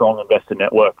have a strong investor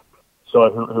network. So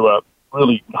who are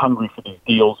really hungry for these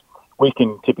deals. We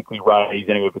can typically raise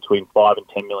anywhere between $5 and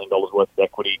 $10 million worth of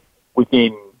equity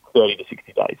within 30 to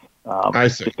 60 days. I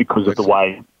see. Just because of the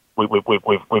way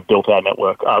we've built our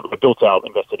network, we've built our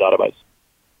investor database.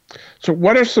 So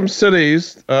what are some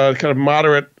cities, kind of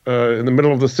moderate, in the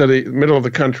middle of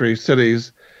the country,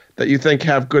 cities that you think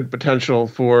have good potential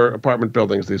for apartment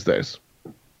buildings these days?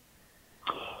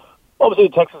 Obviously,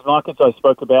 the Texas markets I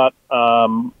spoke about,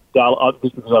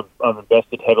 just because I've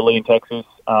invested heavily in Texas.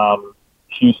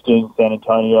 Houston, San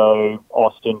Antonio,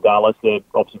 Austin, Dallas, they're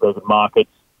obviously very good markets.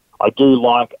 I do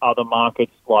like other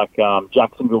markets like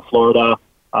Jacksonville, Florida.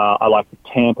 I like the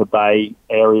Tampa Bay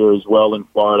area as well in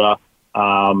Florida,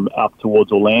 up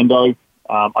towards Orlando.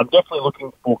 I'm definitely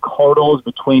looking for corridors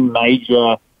between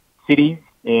major cities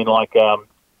in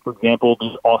for example,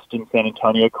 the Austin, San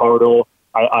Antonio corridor.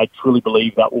 I truly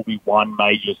believe that will be one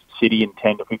major city in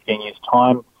 10 to 15 years'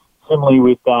 time. Similarly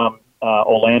with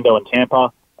Orlando and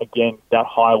Tampa, again, that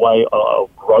highway of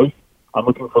growth. I'm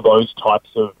looking for those types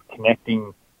of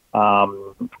connecting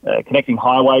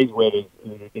highways where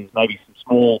there's maybe some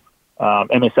small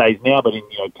MSAs now, but in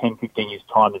 10, 15 years'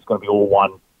 time, there's going to be all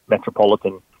one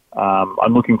metropolitan.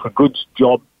 I'm looking for good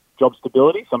job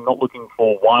stability, so I'm not looking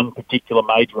for one particular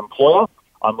major employer.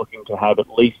 I'm looking to have at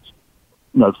least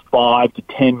 5 to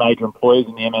 10 major employers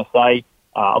in the MSA.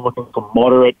 I'm looking for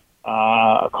moderate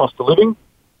cost of living,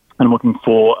 and I'm looking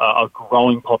for a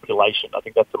growing population. I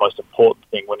think that's the most important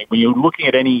thing. When you're looking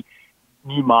at any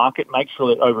new market, make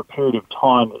sure that over a period of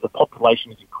time that the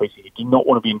population is increasing. You do not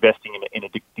want to be investing in a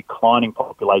declining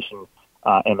population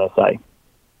MSA.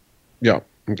 Yeah.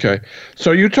 Okay.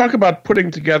 So you talk about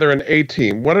putting together an A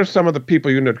team. What are some of the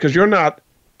people you know? Because you're not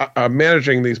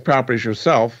managing these properties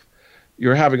yourself.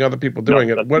 You're having other people doing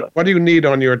it. What do you need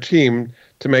on your team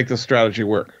to make this strategy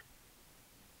work?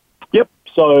 Yep.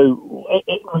 So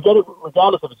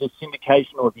regardless if it's a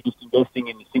syndication or if you're just investing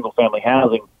in single-family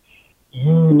housing,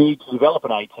 you need to develop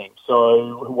an A team.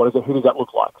 So who does that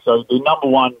look like? So the number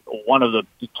one or one of the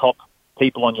top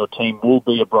people on your team will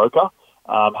be a broker.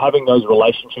 Having those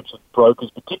relationships with brokers,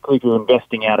 particularly if you're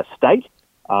investing out of state,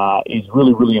 is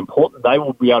really, really important. They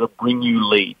will be able to bring you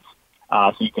leads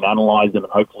so you can analyze them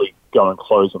and hopefully go and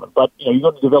close them. But you've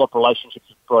got to develop relationships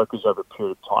with brokers over a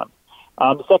period of time.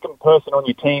 The second person on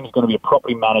your team is going to be a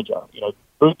property manager.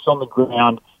 Boots on the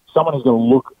ground, someone who's going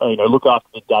to look after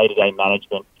the day-to-day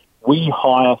management. We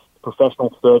hire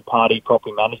professional third-party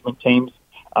property management teams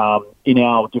in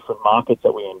our different markets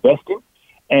that we invest in.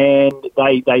 And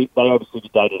they oversee the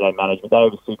day-to-day management. They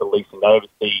oversee the leasing. They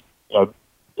oversee,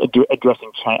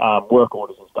 addressing work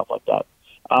orders and stuff like that.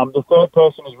 The third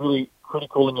person is really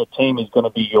critical in your team is going to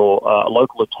be your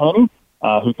local attorney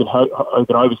who can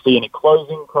oversee any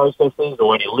closing processes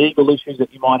or any legal issues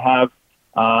that you might have,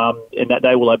 and that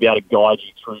they will be able to guide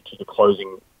you through to the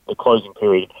closing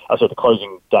period, the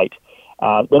closing date.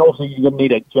 Then also you're going to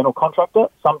need a general contractor.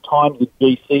 Sometimes the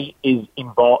GC is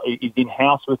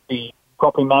in-house with the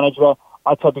property manager.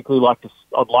 I'd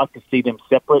like to see them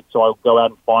separate, so I'll go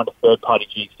out and find a third-party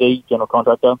GC, general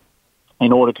contractor,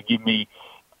 in order to give me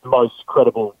the most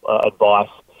credible advice.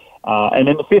 And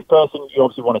then the fifth person, you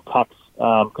obviously want a tax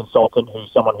consultant,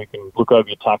 who's someone who can look over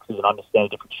your taxes and understand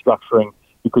the different structuring,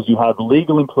 because you have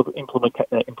legal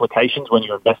implications when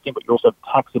you're investing, but you also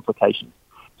have tax implications.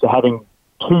 So having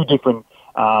two different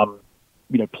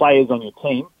players on your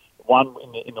team, one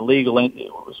in the legal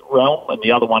realm and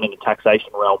the other one in the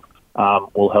taxation realm,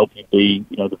 will help you be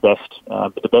the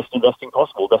best investing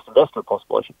possible, the best investor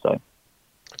possible, I should say.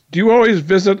 Do you always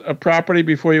visit a property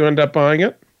before you end up buying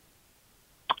it?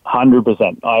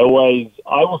 100%. I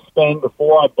will spend,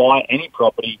 before I buy any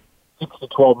property, 6 to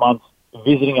 12 months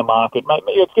visiting a market.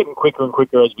 Maybe it's getting quicker and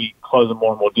quicker as we close on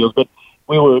more and more deals, but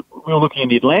we were looking in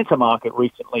the Atlanta market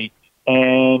recently,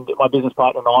 and my business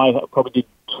partner and I probably did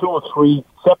 2 or 3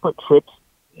 separate trips,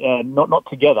 not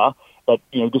together, but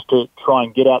just to try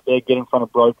and get out there, get in front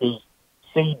of brokers,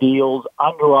 see deals,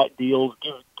 underwrite deals,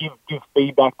 give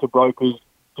feedback to brokers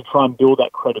to try and build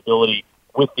that credibility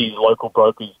with these local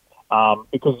brokers.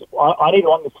 Because I need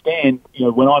to understand,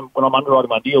 when I'm underwriting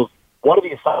my deals, what are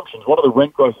the assumptions? What are the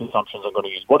rent growth assumptions I'm going to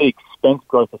use? What are the expense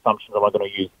growth assumptions am I going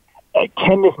to use?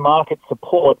 Can this market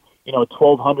support, a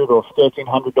 $1,200 or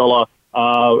 $1,300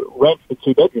 rent for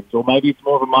 2 bedrooms? Or maybe it's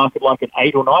more of a market like an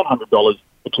 $800 or $900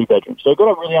 for 2 bedrooms. So you've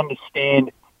got to really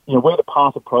understand, where the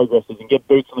path of progress is and get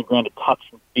boots on the ground to touch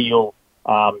and feel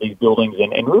these buildings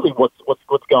and really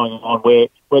what's going on, where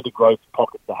the growth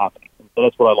pockets are happening. And so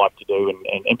that's what I like to do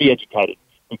and be educated,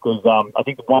 because I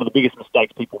think that one of the biggest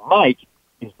mistakes people make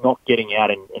is not getting out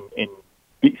and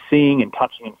seeing and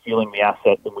touching and feeling the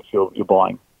asset in which you're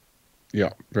buying.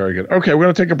 Yeah, very good. Okay, we're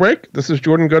going to take a break. This is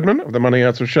Jordan Goodman of the Money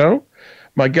Answer Show.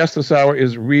 My guest this hour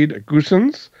is Reed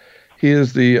Goossens. He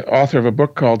is the author of a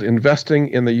book called Investing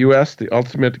in the U.S., The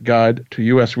Ultimate Guide to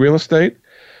U.S. Real Estate.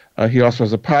 He also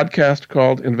has a podcast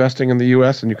called Investing in the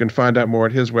U.S., and you can find out more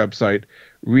at his website,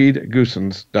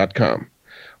 reedgoossens.com.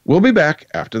 We'll be back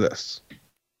after this.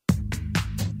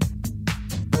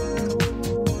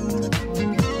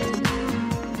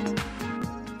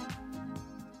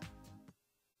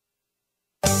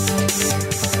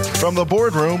 From the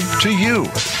boardroom to you,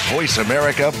 Voice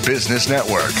America Business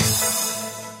Network.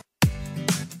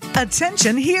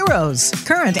 Attention heroes,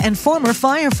 current and former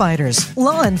firefighters,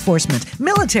 law enforcement,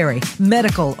 military,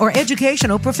 medical, or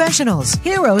educational professionals.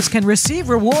 Heroes can receive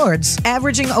rewards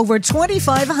averaging over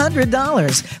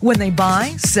 $2,500 when they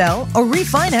buy, sell, or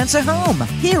refinance a home.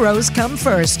 Heroes come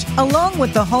first. Along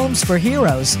with the Homes for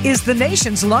Heroes is the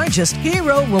nation's largest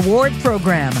hero reward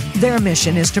program. Their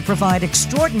mission is to provide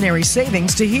extraordinary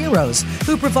savings to heroes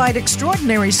who provide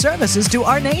extraordinary services to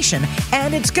our nation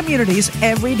and its communities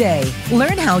every day.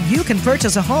 Learn how you can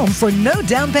purchase a home for no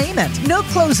down payment, no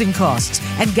closing costs,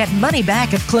 and get money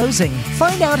back at closing.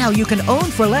 Find out how you can own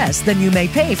for less than you may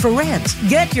pay for rent.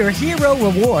 Get your hero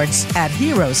rewards at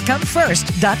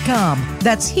heroescomefirst.com.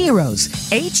 That's heroes,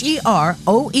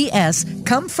 HEROES,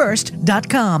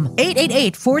 comefirst.com.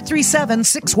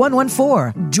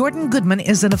 888-437-6114. Jordan Goodman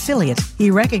is an affiliate.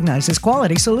 He recognizes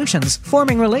quality solutions,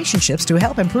 forming relationships to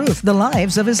help improve the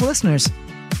lives of his listeners.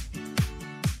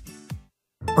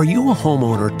 Are you a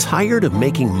homeowner tired of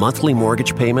making monthly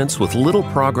mortgage payments with little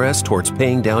progress towards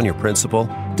paying down your principal?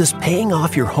 Does paying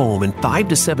off your home in 5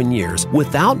 to 7 years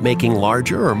without making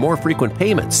larger or more frequent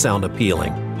payments sound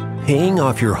appealing? Paying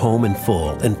off your home in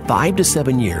full in 5 to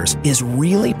 7 years is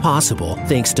really possible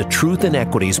thanks to Truth and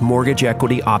Equity's Mortgage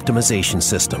Equity Optimization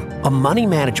System, a money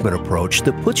management approach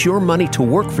that puts your money to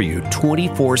work for you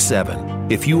 24/7.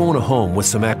 If you own a home with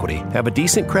some equity, have a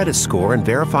decent credit score, and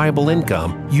verifiable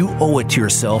income, you owe it to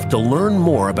yourself to learn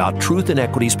more about Truth and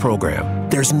Equity's program.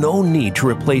 There's no need to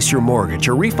replace your mortgage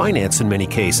or refinance in many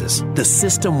cases. The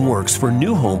system works for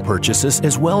new home purchases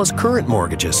as well as current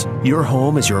mortgages. Your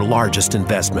home is your largest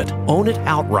investment. Own it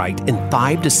outright in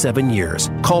 5 to 7 years.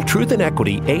 Call Truth and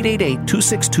Equity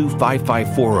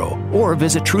 888-262-5540 or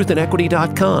visit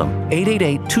truthandequity.com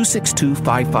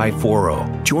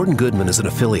 888-262-5540. Jordan Goodman is an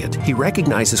affiliate. He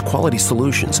recognizes quality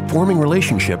solutions, forming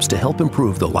relationships to help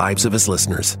improve the lives of his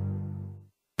listeners.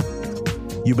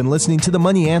 You've been listening to the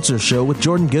Money Answer Show with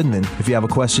Jordan Goodman. If you have a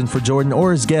question for Jordan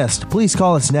or his guest, please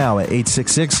call us now at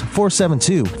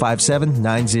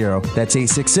 866-472-5790. That's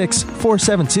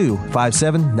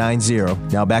 866-472-5790.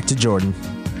 Now back to Jordan.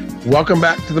 Welcome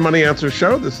back to the Money Answer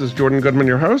Show. This is Jordan Goodman,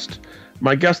 your host.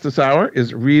 My guest this hour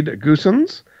is Reed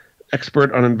Goossens,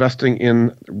 expert on investing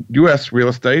in U.S. real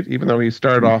estate, even though he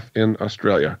started off in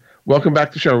Australia. Welcome back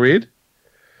to the show, Reed.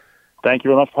 Thank you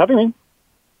very much for having me.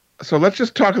 So let's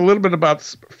just talk a little bit about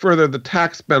further the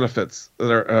tax benefits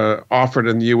that are offered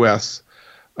in the U.S.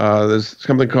 There's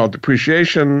something called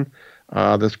depreciation.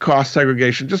 There's cost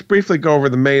segregation. Just briefly go over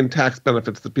the main tax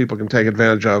benefits that people can take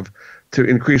advantage of to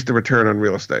increase the return on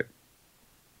real estate.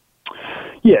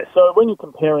 Yeah, so when you're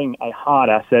comparing a hard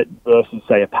asset versus,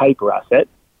 say, a paper asset,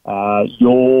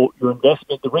 your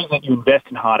investment, the reason that you invest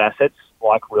in hard assets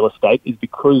like real estate is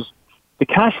because the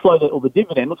cash flow, or the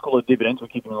dividend, let's call it dividends, we're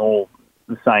keeping them all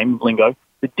the same lingo,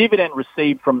 the dividend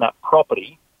received from that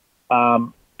property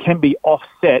can be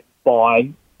offset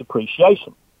by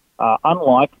depreciation.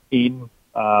 Unlike in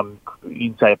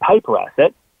say, a paper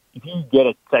asset, if you get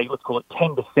a, say, let's call it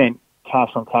 10%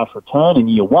 cash-on-cash return in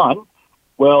year one,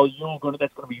 well, that's going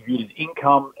to be viewed as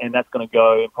income, and that's going to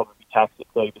go and probably be taxed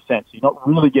at 30%. So you're not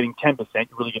really getting 10%,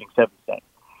 you're really getting 7%.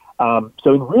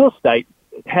 So in real estate,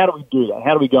 how do we do that?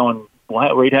 How do we go and,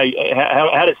 Reed,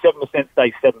 how does 7%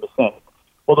 stay 7%?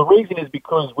 Well, the reason is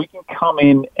because we can come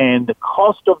in and the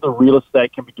cost of the real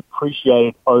estate can be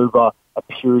depreciated over a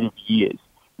period of years.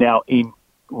 Now, in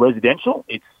residential,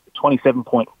 it's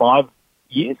 27.5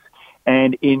 years,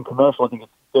 and in commercial, I think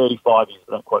it's 35 years.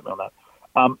 Don't quote me on that.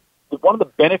 One of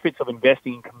the benefits of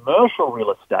investing in commercial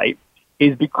real estate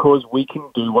is because we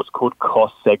can do what's called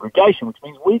cost segregation, which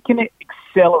means we can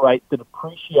accelerate the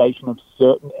depreciation of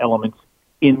certain elements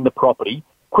in the property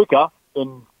quicker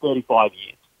than 35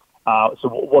 years. So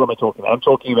what am I talking about? I'm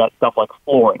talking about stuff like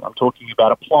flooring. I'm talking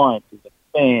about appliances and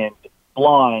fans and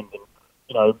blinds and,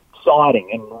 siding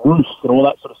and roofs and all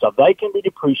that sort of stuff. They can be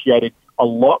depreciated a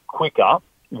lot quicker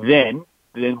than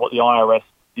what the IRS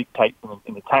dictates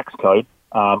in the tax code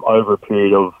over a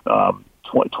period of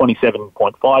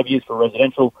 27.5 years for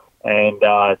residential and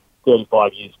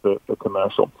 35 years for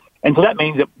commercial. And so that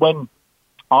means that when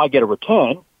I get a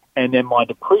return and then my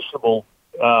depreciable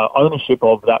ownership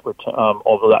of that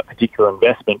particular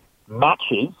investment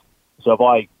matches. So if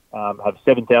I have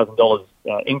 $7,000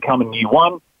 income in year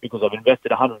one because I've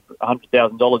invested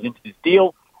 $100,000 into this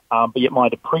deal, but yet my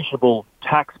depreciable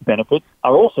tax benefits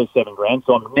are also $7,000,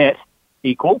 so I'm net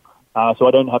equal. So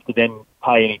I don't have to then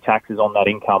pay any taxes on that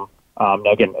income.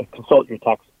 Now again, consult your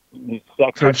tax.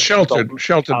 So it's sheltered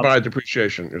by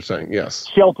depreciation. You're saying, yes.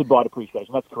 Sheltered by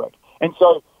depreciation. That's correct. And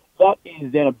so that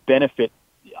is then a benefit.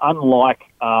 Unlike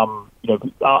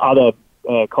other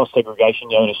cost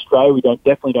segregation, in Australia, we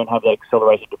definitely don't have that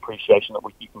accelerated depreciation that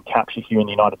you can capture here in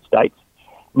the United States.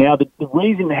 Now, the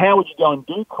reason, how would you go and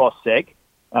do cost seg?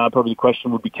 Probably the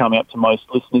question would be coming up to most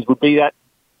listeners would be that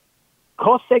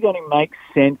cost seg only makes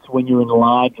sense when you're in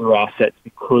larger assets,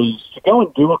 because to go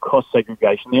and do a cost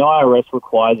segregation, the IRS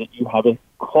requires that you have a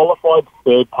qualified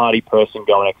third-party person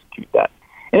go and execute that.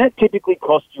 And that typically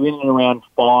costs you in and around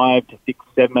 $5,000 to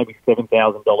 $6,000, $7,000, maybe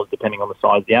 $7,000, depending on the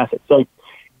size of the asset. So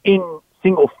in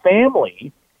single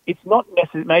family, it's not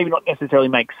maybe not necessarily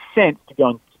makes sense to go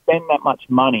and spend that much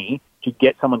money to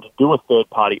get someone to do a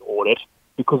third-party audit,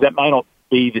 because that may not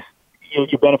be this.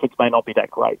 Your benefits may not be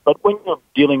that great. But when you're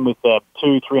dealing with a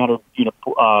 200-300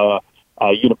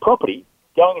 unit property,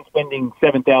 going and spending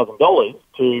 $7,000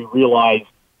 to realise,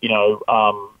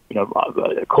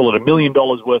 call it $1 million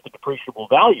worth of depreciable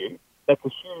value, that's a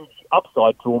huge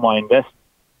upside to all my investors.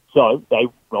 So they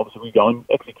obviously we go and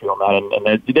execute on that, and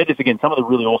they're just, again, some of the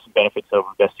really awesome benefits of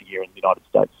investing here in the United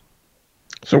States.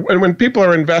 So when people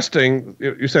are investing,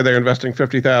 you say they're investing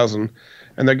 $50,000,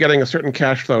 and they're getting a certain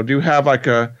cash flow. Do you have like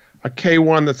a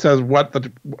K1 that says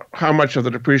how much of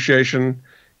the depreciation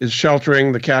is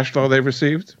sheltering the cash flow they've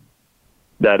received?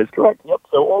 That is correct. Yep.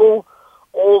 So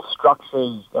all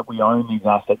structures that we own these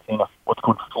assets in are what's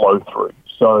called flow through.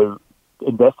 So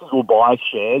investors will buy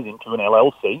shares into an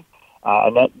LLC,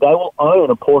 and that they will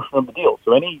own a portion of the deal.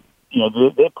 So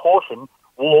their portion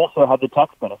will also have the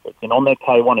tax benefits. And on their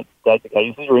K1, it states, okay,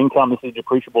 this is your income, this is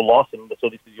depreciable loss, and so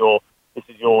this is your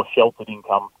sheltered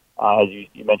income, as you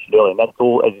mentioned earlier. And that's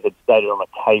all, as you said, stated on a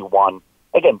K1.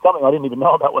 Again, something I didn't even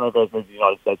know about when I first moved to the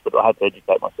United States, but I had to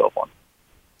educate myself on.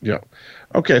 Yeah.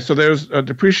 Okay, so there's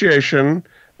depreciation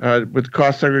with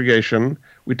cost segregation.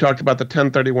 We talked about the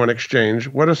 1031 exchange.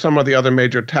 What are some of the other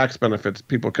major tax benefits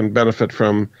people can benefit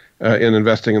from in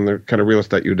investing in the kind of real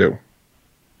estate you do?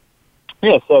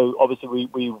 Yeah, so obviously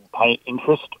we pay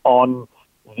interest on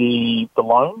the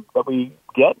loan that we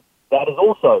get. That is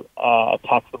also a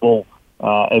taxable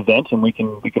event, and we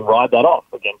can ride that off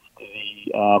against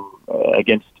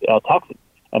our taxes.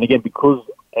 And again, because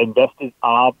investors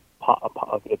are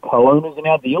co-owners in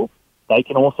our deal, they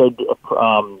can also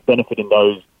benefit in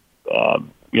those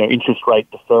interest rate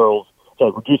deferrals,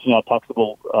 so reducing our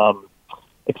taxable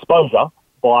exposure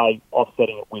by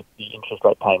offsetting it with the interest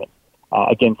rate payment.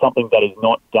 Again, something that is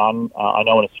not done. I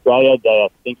know in Australia they are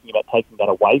thinking about taking that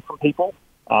away from people,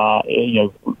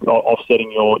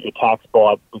 offsetting your tax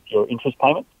with your interest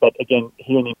payments. But again,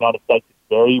 here in the United States, it's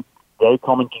very, very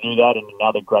common to do that, and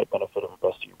another great benefit of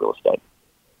investing in real estate.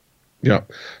 Yeah.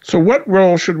 So what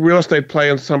role should real estate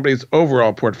play in somebody's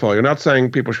overall portfolio? Not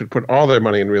saying people should put all their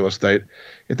money in real estate.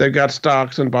 If they've got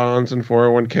stocks and bonds and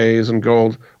 401ks and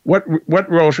gold, what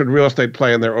role should real estate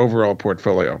play in their overall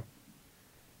portfolio?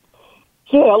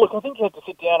 Yeah, look, I think you have to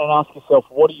sit down and ask yourself,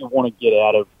 what do you want to get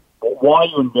out of, why are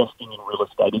you investing in real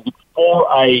estate? Is it for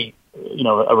a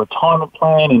retirement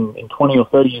plan in 20 or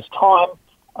 30 years' time?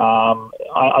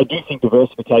 I do think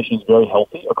diversification is very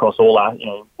healthy across all our,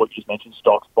 what you just mentioned,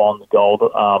 stocks, bonds, gold,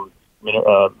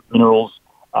 minerals,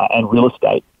 and real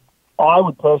estate. I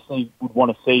would personally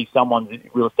want to see someone's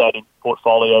real estate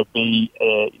portfolio be,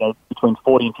 between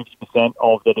 40 and 50%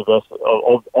 of their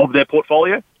of their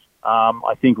portfolio.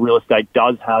 I think real estate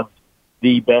does have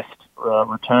the best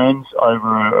returns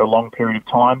over a long period of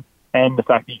time, and the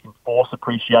fact that you can force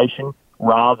appreciation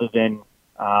rather than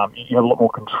you have a lot more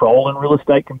control in real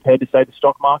estate compared to, say, the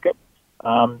stock market.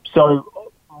 So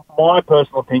my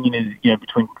personal opinion is,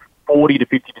 between 40 to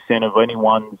 50% of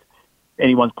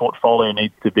anyone's portfolio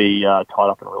needs to be tied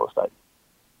up in real estate.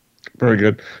 Very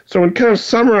good. So in kind of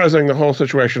summarizing the whole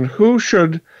situation, who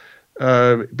should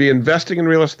be investing in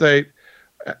real estate?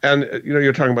 And,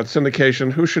 you're talking about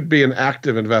syndication. Who should be an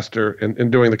active investor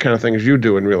in doing the kind of things you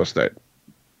do in real estate?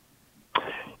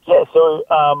 Yeah, so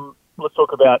let's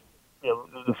talk about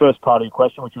the first part of your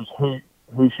question, which was who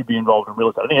should be involved in real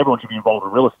estate. I think everyone should be involved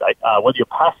in real estate. Whether you're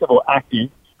passive or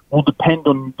active will depend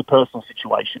on the personal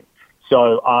situation.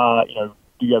 So,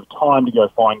 do you have time to go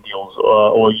find deals,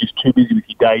 or are you just too busy with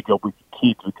your day job, with your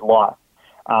kids, with your life?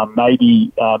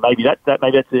 Maybe that's an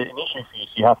issue for you.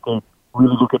 So you have to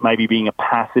really look at maybe being a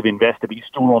passive investor, but you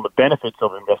still want the benefits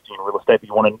of investing in real estate, but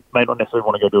you may not necessarily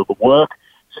want to go do the work.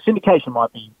 So syndication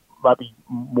might be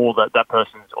more that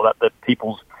person's or that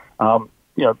people's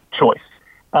choice.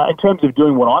 In terms of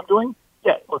doing what I'm doing,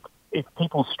 yeah, look, if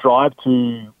people strive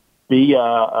to be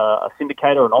a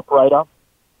syndicator, an operator,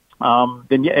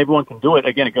 then yeah, everyone can do it.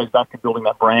 Again, it goes back to building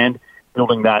that brand,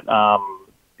 building that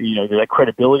that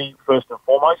credibility first and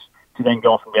foremost, to then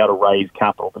go off and be able to raise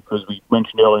capital, because we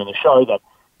mentioned earlier in the show that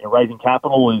raising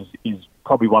capital is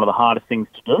probably one of the hardest things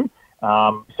to do.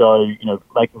 So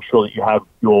making sure that you have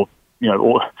your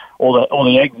all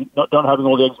the eggs, not having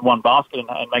all the eggs in one basket,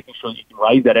 and making sure that you can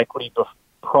raise that equity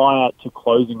prior to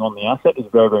closing on the asset is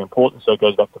very, very important. So it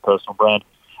goes back to personal brand.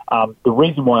 The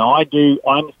reason why I'm the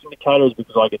syndicator is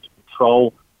because I get to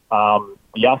control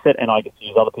the asset, and I get to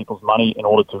use other people's money in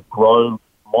order to grow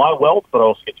my wealth, but I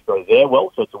also get to grow their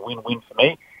wealth, so it's a win-win for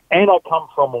me. And I come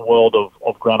from a world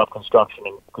of ground-up construction,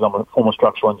 and because I'm a former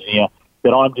structural engineer,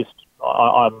 that I'm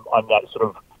that sort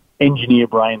of engineer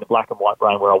brain, the black and white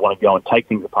brain, where I want to go and take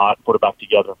things apart, put it back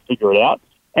together, and figure it out,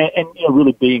 and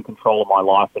really be in control of my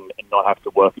life and not have to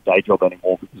work a day job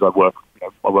anymore, because I work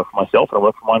for myself and I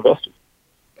work for my investors.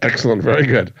 Excellent. Very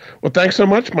good. Well, thanks so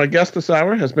much. My guest this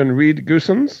hour has been Reed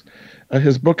Goossens.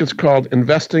 His book is called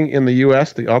Investing in the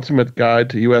U.S., The Ultimate Guide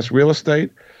to U.S. Real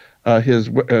Estate. His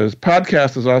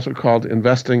podcast is also called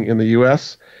Investing in the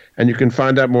U.S., and you can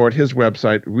find out more at his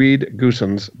website,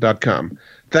 reedgoossens.com.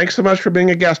 Thanks so much for being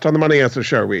a guest on the Money Answer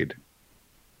Show, Reed.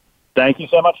 Thank you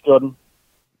so much, Jordan.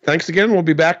 Thanks again. We'll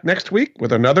be back next week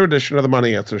with another edition of the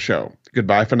Money Answer Show.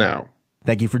 Goodbye for now.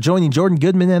 Thank you for joining Jordan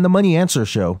Goodman and the Money Answer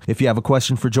Show. If you have a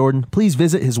question for Jordan, please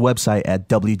visit his website at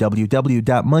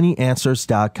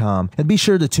www.moneyanswers.com. And be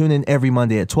sure to tune in every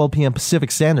Monday at 12 p.m. Pacific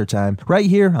Standard Time right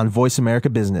here on Voice America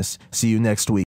Business. See you next week.